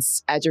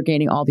prominence, as you're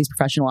gaining all these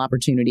professional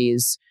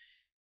opportunities,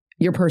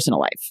 your personal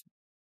life.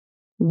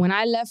 When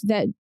I left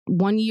that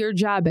 1-year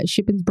job at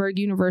Shippensburg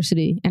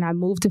University and I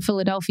moved to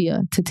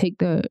Philadelphia to take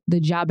the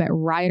job at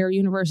Rider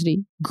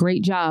University,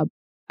 great job.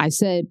 I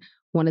said,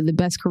 one of the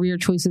best career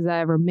choices I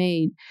ever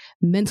made.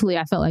 Mentally,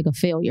 I felt like a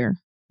failure.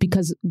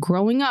 Because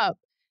growing up,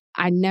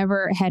 I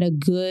never had a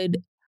good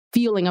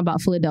feeling about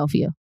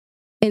Philadelphia.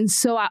 And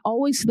so I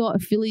always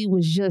thought Philly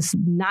was just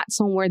not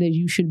somewhere that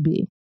you should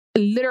be. I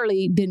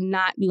literally did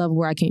not love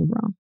where I came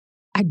from.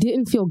 I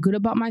didn't feel good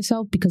about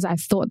myself because I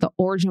thought the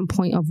origin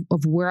point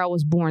of where I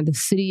was born, the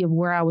city of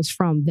where I was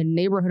from, the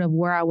neighborhood of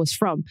where I was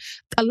from.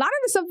 A lot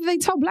of the stuff that they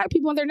tell Black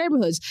people in their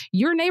neighborhoods,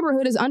 your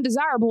neighborhood is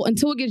undesirable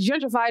until it gets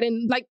gentrified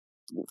and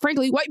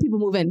frankly, white people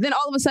move in. Then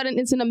all of a sudden,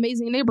 it's an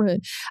amazing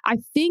neighborhood. I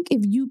think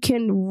if you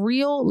can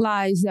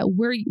realize that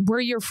where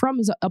you're from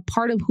is a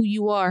part of who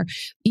you are,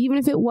 even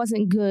if it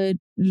wasn't good,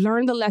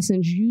 learn the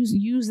lessons,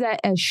 use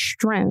that as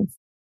strength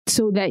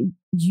so that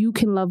you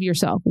can love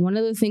yourself. One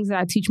of the things that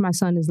I teach my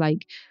son is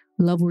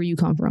love where you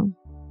come from.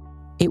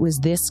 It was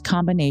this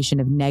combination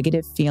of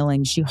negative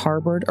feelings she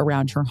harbored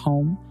around her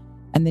home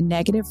and the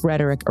negative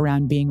rhetoric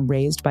around being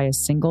raised by a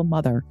single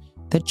mother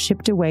that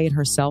chipped away at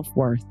her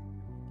self-worth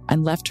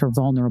and left her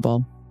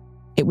vulnerable.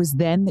 It was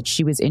then that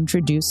she was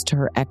introduced to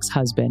her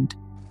ex-husband.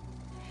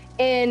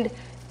 And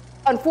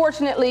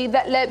unfortunately,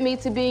 that led me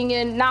to being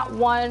in not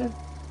one,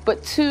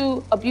 but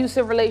 2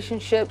 abusive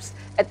relationships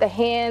at the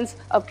hands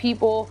of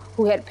people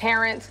who had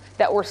parents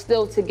that were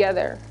still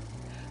together.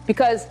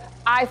 Because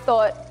I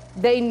thought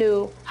they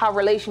knew how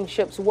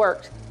relationships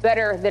worked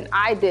better than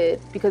I did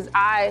because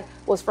I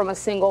was from a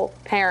single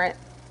parent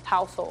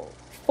household.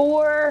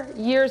 4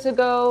 years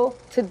ago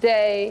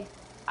today,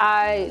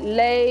 I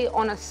lay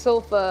on a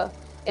sofa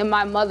in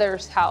my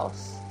mother's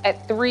house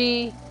at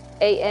 3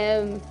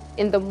 a.m.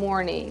 in the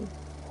morning,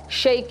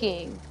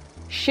 shaking,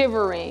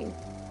 shivering,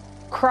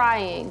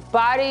 crying,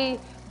 body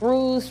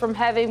bruised from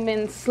having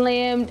been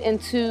slammed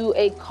into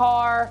a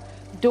car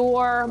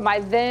door.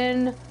 My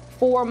then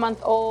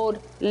 4-month-old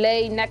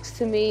lay next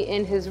to me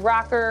in his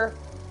rocker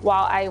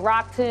while I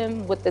rocked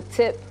him with the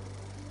tip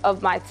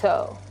of my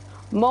toe.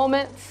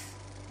 Moments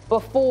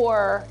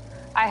before,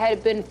 I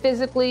had been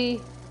physically,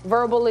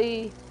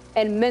 verbally,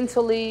 and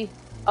mentally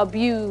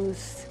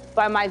abused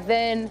by my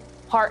then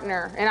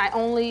partner, and I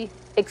only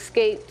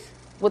escaped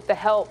with the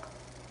help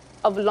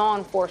of law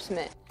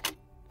enforcement.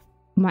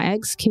 My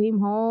ex came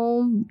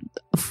home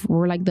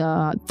for like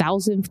the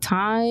 1,000th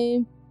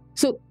time.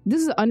 So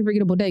this is an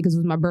unforgettable day because it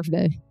was my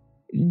birthday.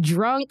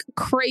 Drunk,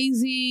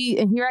 crazy,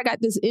 and here I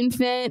got this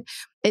infant.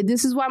 And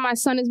this is why my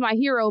son is my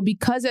hero,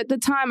 because at the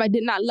time I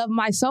did not love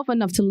myself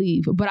enough to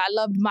leave, but I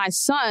loved my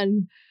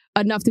son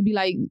enough to be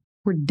like,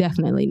 we're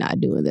definitely not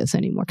doing this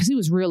anymore. Because he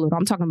was real little.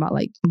 I'm talking about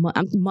like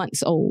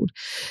months old.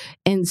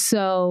 And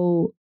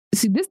so,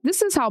 see,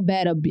 this is how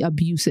bad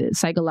abuse is,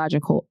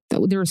 psychological.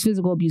 There was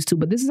physical abuse too,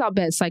 but this is how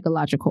bad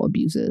psychological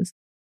abuse is.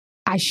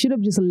 I should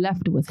have just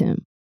left with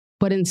him.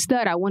 But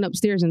instead, I went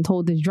upstairs and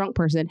told this drunk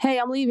person, hey,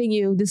 I'm leaving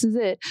you. This is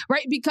it.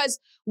 Right? Because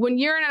when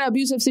you're in an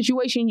abusive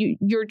situation,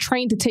 you're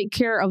trained to take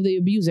care of the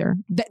abuser.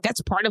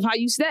 That's part of how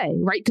you stay,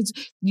 right? Because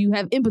you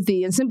have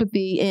empathy and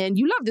sympathy and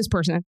you love this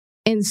person.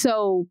 And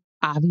so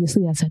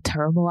obviously that's a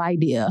terrible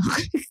idea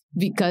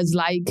because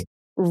like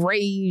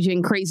rage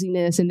and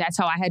craziness. And that's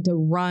how I had to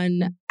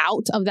run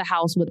out of the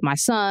house with my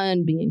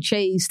son being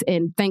chased.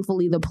 And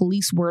thankfully, the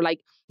police were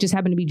like, just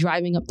happened to be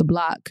driving up the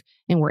block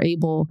and were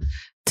able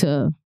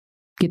to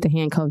get the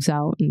handcuffs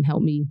out and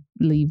help me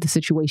leave the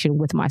situation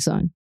with my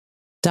son.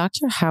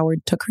 Dr.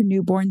 Howard took her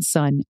newborn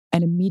son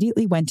and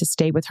immediately went to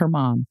stay with her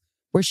mom,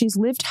 where she's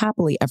lived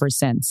happily ever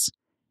since.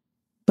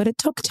 But it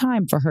took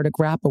time for her to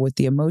grapple with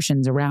the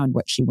emotions around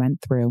what she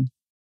went through.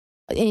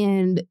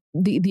 And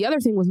the other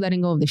thing was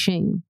letting go of the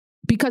shame.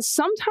 Because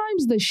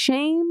sometimes the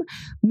shame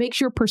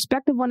makes your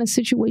perspective on a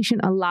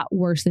situation a lot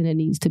worse than it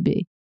needs to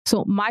be.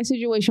 So my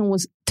situation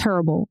was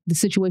terrible, the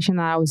situation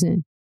that I was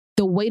in.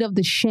 The weight of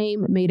the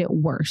shame made it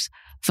worse.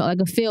 Felt like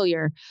a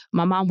failure.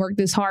 My mom worked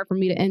this hard for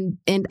me to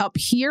end up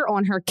here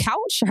on her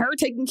couch, her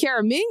taking care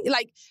of me.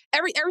 Like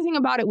everything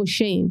about it was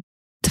shame.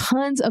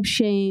 Tons of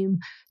shame,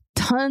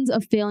 tons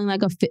of feeling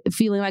like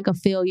a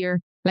failure.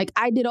 Like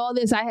I did all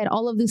this, I had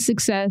all of this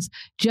success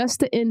just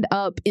to end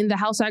up in the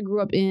house I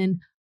grew up in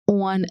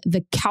on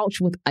the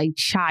couch with a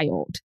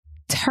child.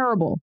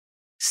 Terrible.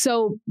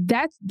 So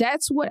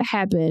that's what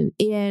happened.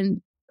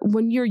 And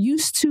when you're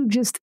used to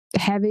just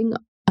having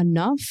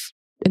enough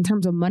in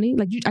terms of money,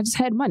 like I just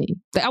had money.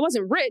 Like, I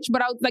wasn't rich,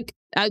 but I was like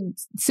a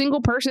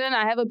single person.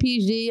 I have a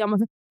PhD.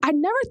 I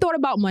never thought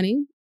about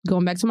money.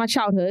 Going back to my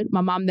childhood,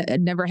 my mom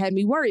never had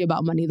me worry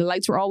about money. The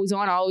lights were always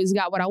on. I always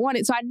got what I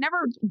wanted. So I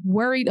never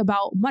worried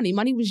about money.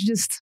 Money was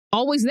just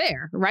always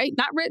there, right?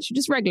 Not rich,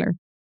 just regular.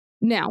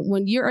 Now,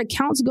 when your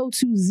accounts go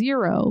to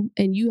zero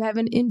and you have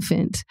an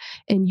infant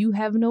and you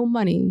have no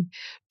money,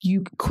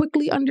 you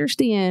quickly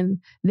understand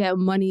that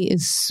money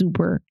is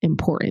super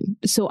important.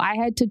 So I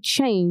had to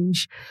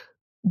change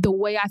the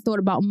way I thought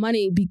about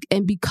money.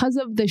 And because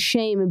of the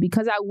shame and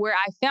because where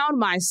I found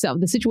myself,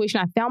 the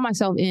situation I found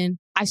myself in,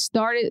 I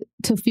started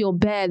to feel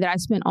bad that I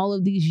spent all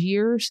of these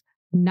years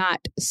not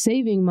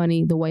saving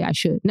money the way I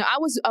should. Now, I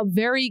was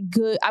very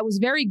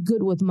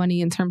good with money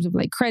in terms of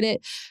like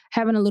credit,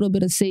 having a little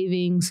bit of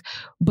savings.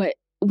 But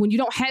when you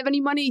don't have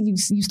any money,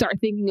 you start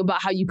thinking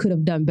about how you could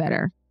have done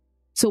better.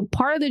 So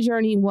part of the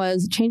journey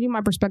was changing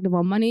my perspective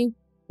on money,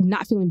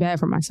 not feeling bad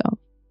for myself,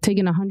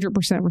 taking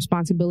 100%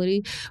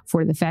 responsibility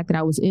for the fact that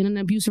I was in an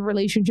abusive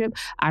relationship.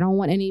 I don't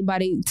want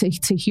anybody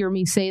to hear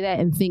me say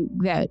that and think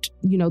that,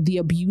 the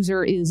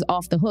abuser is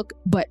off the hook.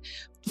 But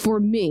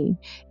for me,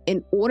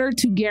 in order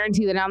to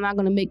guarantee that I'm not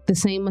going to make the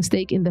same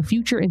mistake in the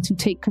future and to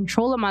take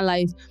control of my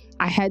life,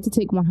 I had to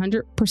take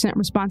 100%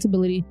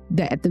 responsibility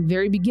that at the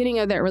very beginning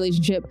of that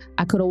relationship,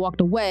 I could have walked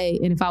away.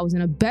 And if I was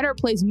in a better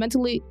place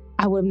mentally,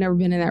 I would have never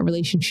been in that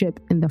relationship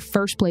in the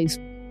first place.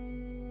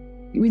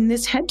 In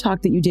this TED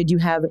Talk that you did, you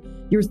have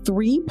your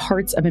 3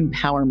 parts of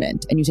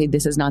empowerment, and you say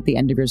this is not the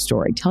end of your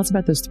story. Tell us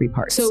about those 3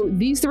 parts. So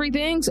these 3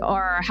 things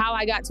are how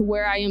I got to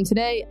where I am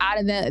today, out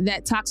of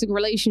that toxic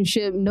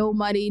relationship, no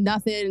money,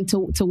 nothing,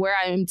 to where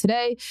I am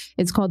today.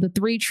 It's called the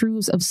 3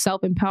 truths of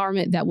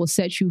self-empowerment that will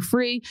set you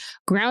free,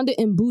 grounded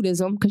in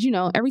Buddhism. Because,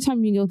 every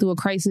time you go through a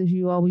crisis,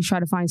 you always try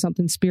to find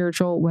something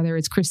spiritual, whether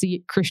it's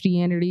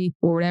Christianity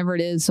or whatever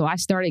it is. So I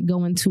started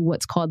going to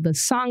what's called the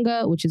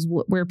Sangha, which is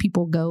where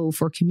people go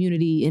for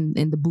community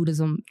in the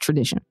Buddhism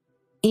tradition.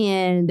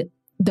 And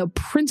the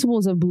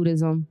principles of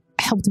Buddhism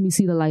helped me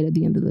see the light at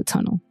the end of the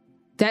tunnel.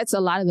 That's a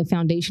lot of the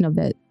foundation of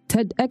that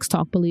TEDx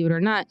talk, believe it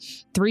or not.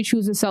 3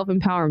 truths of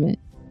self-empowerment.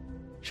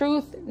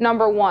 Truth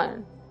number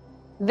 1,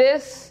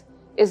 this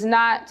is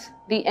not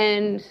the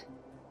end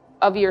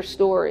of your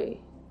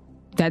story.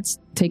 that's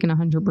taking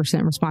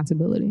 100%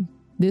 responsibility.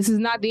 This is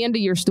not the end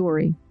of your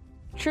story.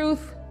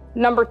 Truth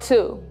number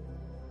 2,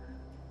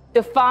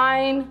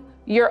 define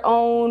your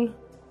own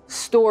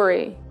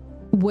story.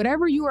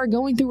 Whatever you are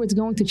going through, it's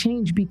going to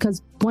change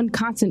because one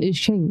constant is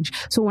change.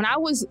 So when I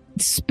was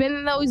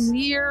spending those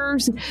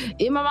years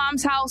in my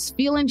mom's house,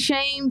 feeling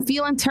shame,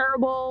 feeling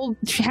terrible,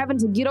 having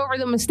to get over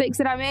the mistakes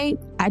that I made,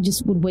 I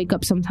just would wake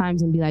up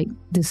sometimes and be like,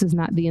 this is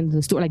not the end of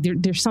the story. Like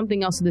there's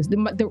something else to this.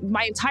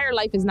 My entire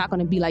life is not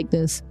going to be like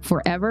this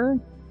forever.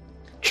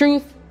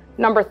 Truth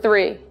number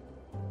 3,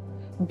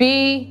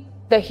 be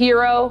the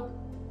hero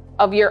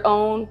of your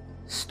own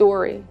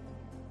story.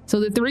 So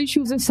the 3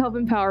 truths of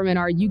self-empowerment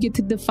are: you get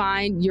to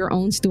define your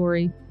own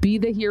story, be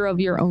the hero of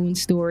your own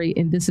story,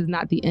 and this is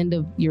not the end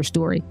of your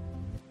story.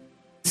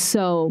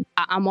 So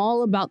I'm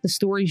all about the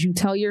stories you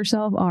tell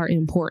yourself are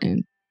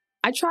important.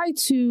 I try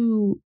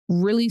to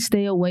really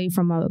stay away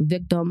from a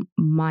victim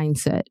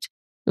mindset.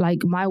 Like,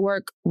 my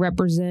work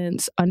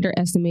represents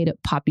underestimated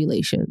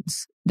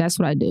populations. That's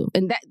what I do.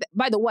 And that,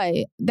 by the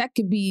way, that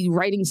could be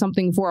writing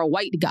something for a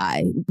white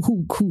guy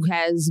who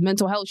has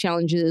mental health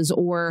challenges,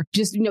 or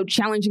just,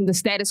 challenging the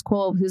status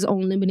quo of his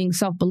own limiting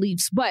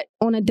self-beliefs. But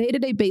on a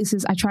day-to-day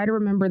basis, I try to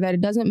remember that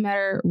it doesn't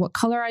matter what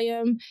color I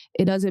am.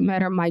 It doesn't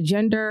matter my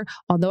gender.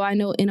 Although I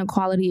know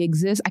inequality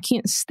exists, I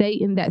can't stay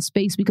in that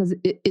space because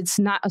it's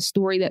not a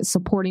story that's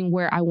supporting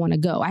where I want to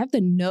go. I have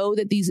to know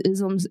that these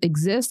isms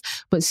exist,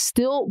 but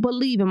still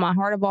believe in my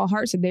heart of all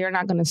hearts that they are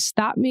not going to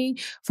stop me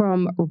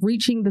from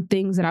reaching the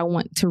things that I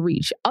want to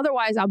reach.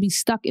 Otherwise, I'll be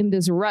stuck in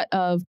this rut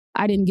of,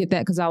 I didn't get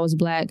that because I was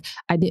Black.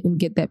 I didn't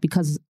get that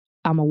because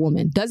I'm a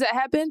woman. Does it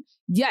happen?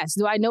 Yes.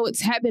 Do I know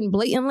it's happened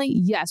blatantly?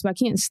 Yes. But I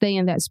can't stay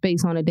in that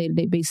space on a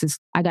day-to-day basis.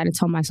 I got to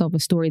tell myself a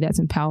story that's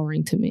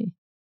empowering to me.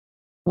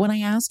 When I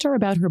asked her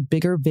about her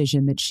bigger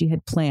vision that she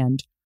had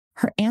planned,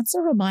 her answer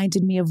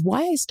reminded me of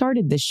why I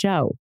started this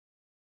show.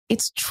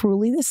 It's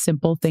truly the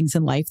simple things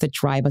in life that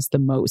drive us the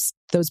most,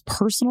 those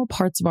personal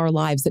parts of our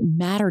lives that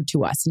matter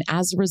to us, and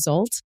as a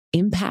result,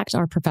 impact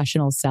our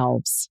professional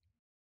selves.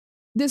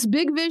 This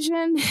big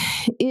vision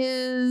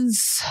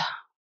is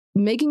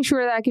making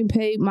sure that I can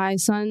pay my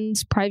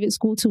son's private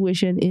school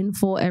tuition in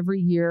full every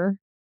year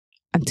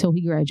until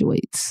he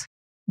graduates.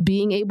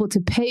 Being able to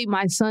pay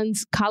my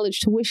son's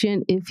college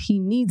tuition if he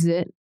needs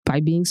it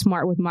by being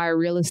smart with my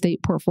real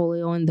estate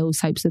portfolio and those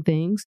types of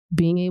things.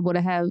 Being able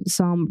to have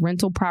some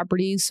rental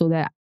properties so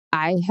that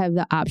I have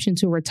the option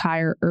to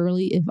retire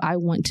early if I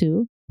want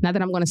to. Not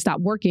that I'm going to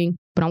stop working,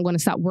 but I'm going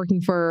to stop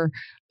working for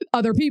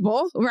other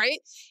people, right?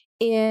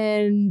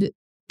 And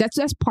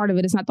that's part of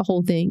it. It's not the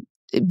whole thing.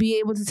 Be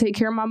able to take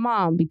care of my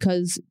mom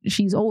because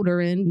she's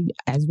older, and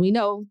as we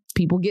know,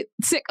 people get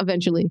sick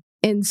eventually.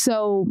 And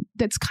so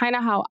that's kind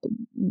of how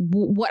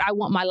what I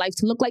want my life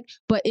to look like.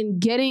 But in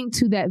getting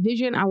to that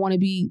vision, I want to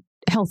be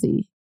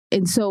healthy.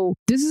 And so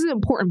this is an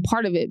important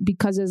part of it,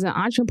 because as an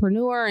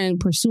entrepreneur and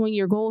pursuing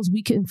your goals,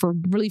 we can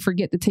really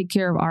forget to take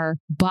care of our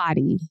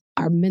body,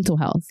 our mental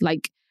health.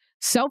 Like,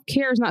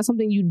 self-care is not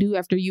something you do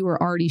after you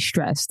are already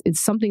stressed. It's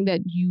something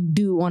that you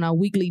do on a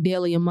weekly,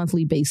 daily, and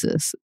monthly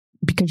basis,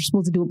 because you're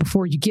supposed to do it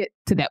before you get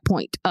to that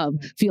point of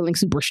feeling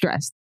super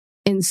stressed.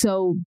 And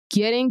so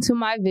getting to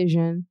my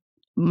vision,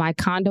 my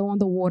condo on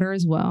the water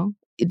as well,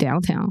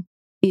 downtown,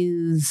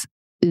 is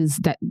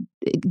that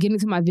getting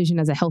to my vision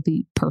as a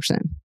healthy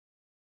person.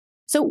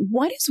 So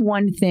what is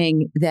one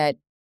thing that,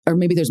 or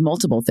maybe there's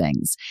multiple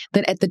things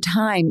that at the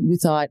time you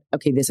thought,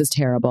 okay, this is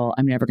terrible,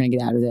 I'm never going to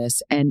get out of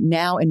this. And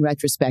now in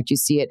retrospect, you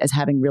see it as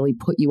having really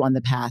put you on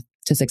the path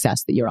to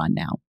success that you're on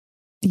now?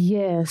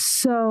 Yeah.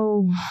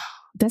 So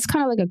that's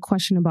kind of like a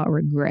question about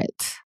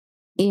regret.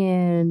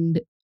 And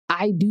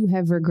I do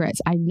have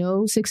regrets. I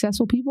know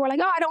successful people are like,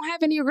 oh, I don't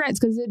have any regrets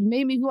because it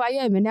made me who I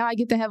am. And now I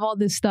get to have all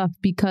this stuff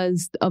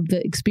because of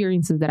the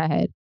experiences that I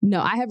had.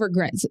 No, I have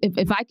regrets.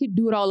 If I could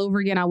do it all over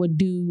again, I would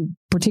do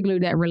particularly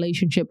that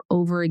relationship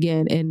over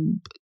again. And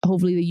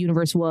hopefully the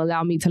universe will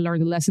allow me to learn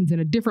the lessons in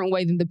a different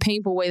way than the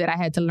painful way that I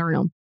had to learn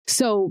them.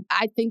 So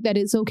I think that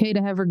it's okay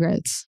to have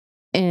regrets.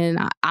 And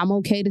I'm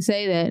okay to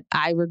say that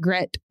I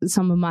regret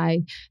some of my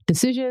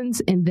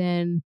decisions. And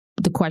then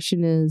the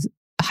question is,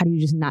 how do you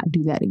just not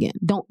do that again?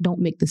 Don't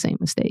make the same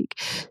mistake.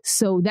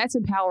 So that's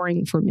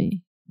empowering for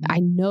me. I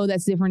know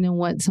that's different than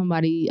what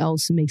somebody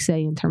else may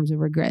say in terms of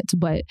regrets,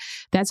 but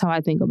that's how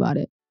I think about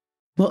it.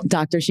 Well,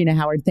 Dr. Sheena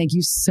Howard, thank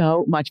you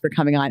so much for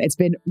coming on. It's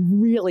been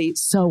really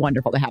so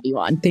wonderful to have you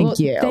on. Thank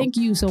you. Thank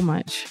you so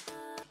much.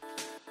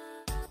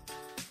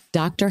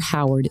 Dr.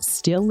 Howard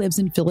still lives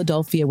in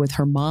Philadelphia with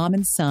her mom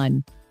and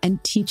son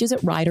and teaches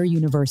at Rider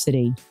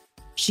University.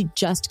 She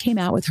just came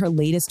out with her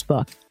latest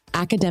book,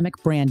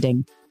 Academic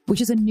Branding, which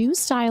is a new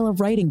style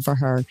of writing for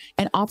her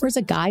and offers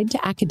a guide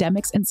to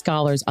academics and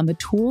scholars on the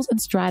tools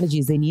and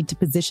strategies they need to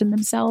position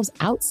themselves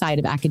outside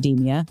of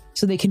academia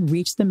so they can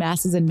reach the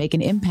masses and make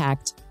an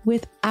impact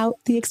without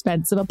the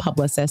expense of a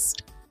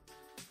publicist.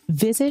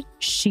 Visit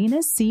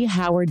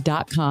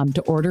SheenaCHoward.com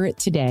to order it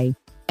today,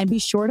 and be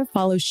sure to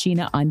follow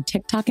Sheena on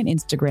TikTok and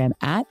Instagram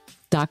at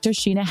Dr.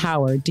 Sheena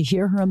Howard to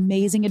hear her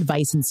amazing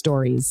advice and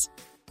stories.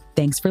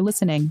 Thanks for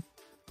listening.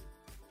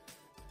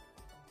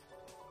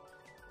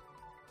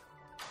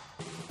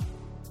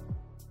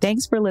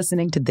 Thanks for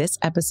listening to this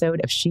episode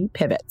of She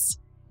Pivots.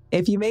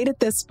 If you made it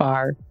this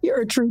far,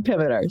 you're a true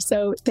pivoter,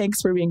 so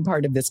thanks for being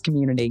part of this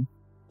community.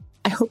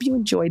 I hope you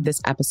enjoyed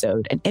this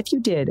episode, and if you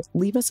did,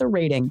 leave us a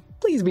rating.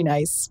 Please be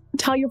nice.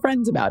 Tell your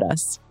friends about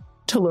us.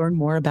 To learn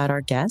more about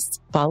our guests,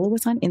 follow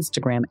us on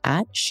Instagram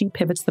at She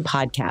Pivots the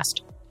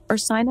Podcast, or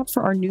sign up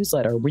for our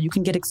newsletter where you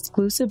can get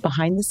exclusive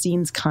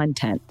behind-the-scenes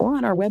content, or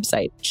on our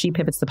website, She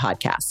Pivots the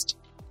Podcast.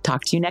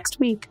 Talk to you next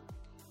week.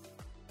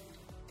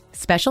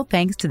 Special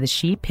thanks to the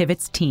She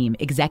Pivots team,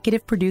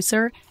 executive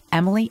producer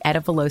Emily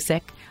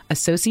Edavolosik,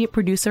 associate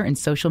producer and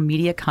social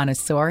media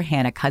connoisseur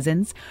Hannah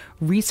Cousins,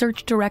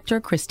 research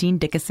director Christine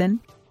Dickinson,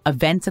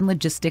 events and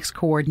logistics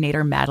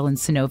coordinator Madeline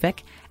Sinovic,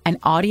 and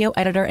audio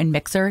editor and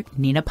mixer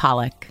Nina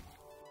Pollack.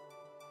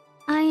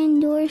 I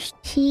endorse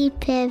She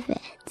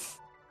Pivots.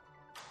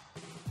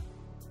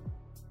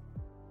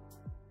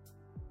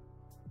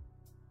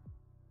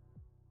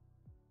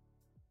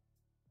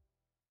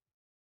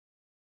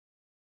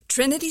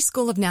 Trinity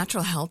School of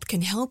Natural Health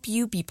can help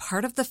you be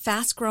part of the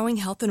fast-growing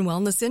health and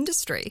wellness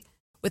industry.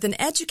 With an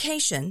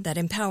education that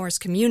empowers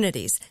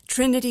communities,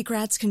 Trinity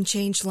grads can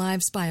change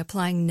lives by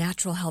applying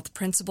natural health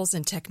principles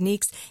and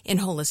techniques in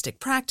holistic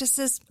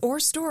practices or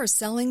stores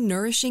selling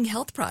nourishing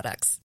health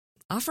products.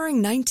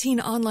 Offering 19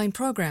 online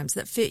programs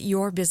that fit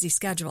your busy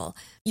schedule,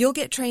 you'll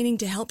get training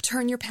to help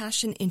turn your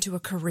passion into a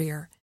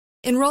career.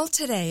 Enroll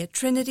today at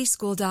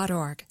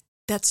trinityschool.org.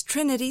 That's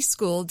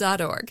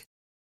trinityschool.org.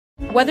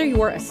 Whether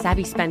you're a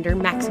savvy spender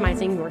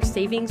maximizing your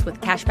savings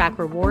with cashback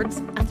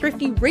rewards, a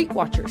thrifty rate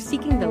watcher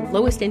seeking the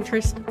lowest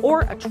interest,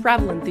 or a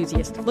travel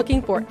enthusiast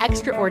looking for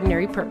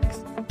extraordinary perks,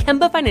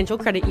 Kemba Financial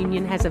Credit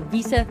Union has a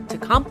visa to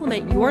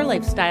complement your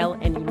lifestyle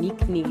and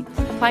unique needs.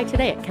 Apply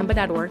today at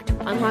Kemba.org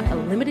to unlock a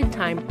limited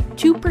time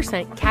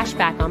 2% cash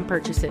back on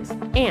purchases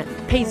and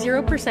pay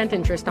 0%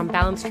 interest on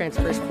balance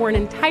transfers for an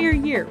entire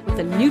year with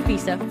a new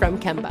visa from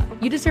Kemba.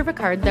 You deserve a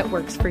card that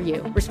works for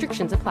you.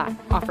 Restrictions apply.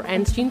 Offer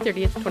ends June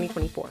 30th,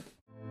 2024.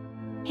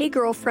 Hey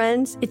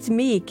girlfriends, it's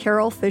me,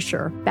 Carol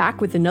Fisher,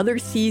 back with another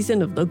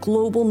season of the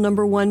global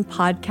 #1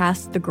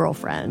 podcast, The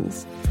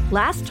Girlfriends.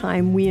 Last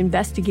time, we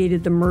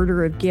investigated the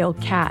murder of Gail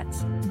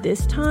Katz.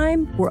 This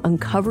time, we're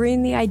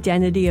uncovering the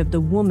identity of the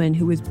woman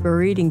who was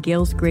buried in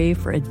Gail's grave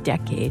for a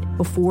decade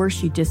before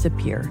she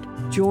disappeared.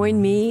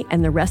 Join me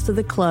and the rest of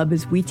the club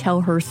as we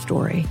tell her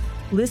story.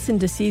 Listen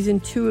to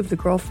Season 2 of The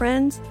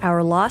Girlfriends,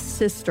 Our Lost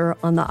Sister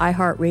on the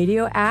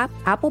iHeartRadio app,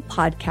 Apple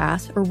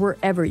Podcasts, or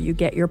wherever you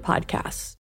get your podcasts.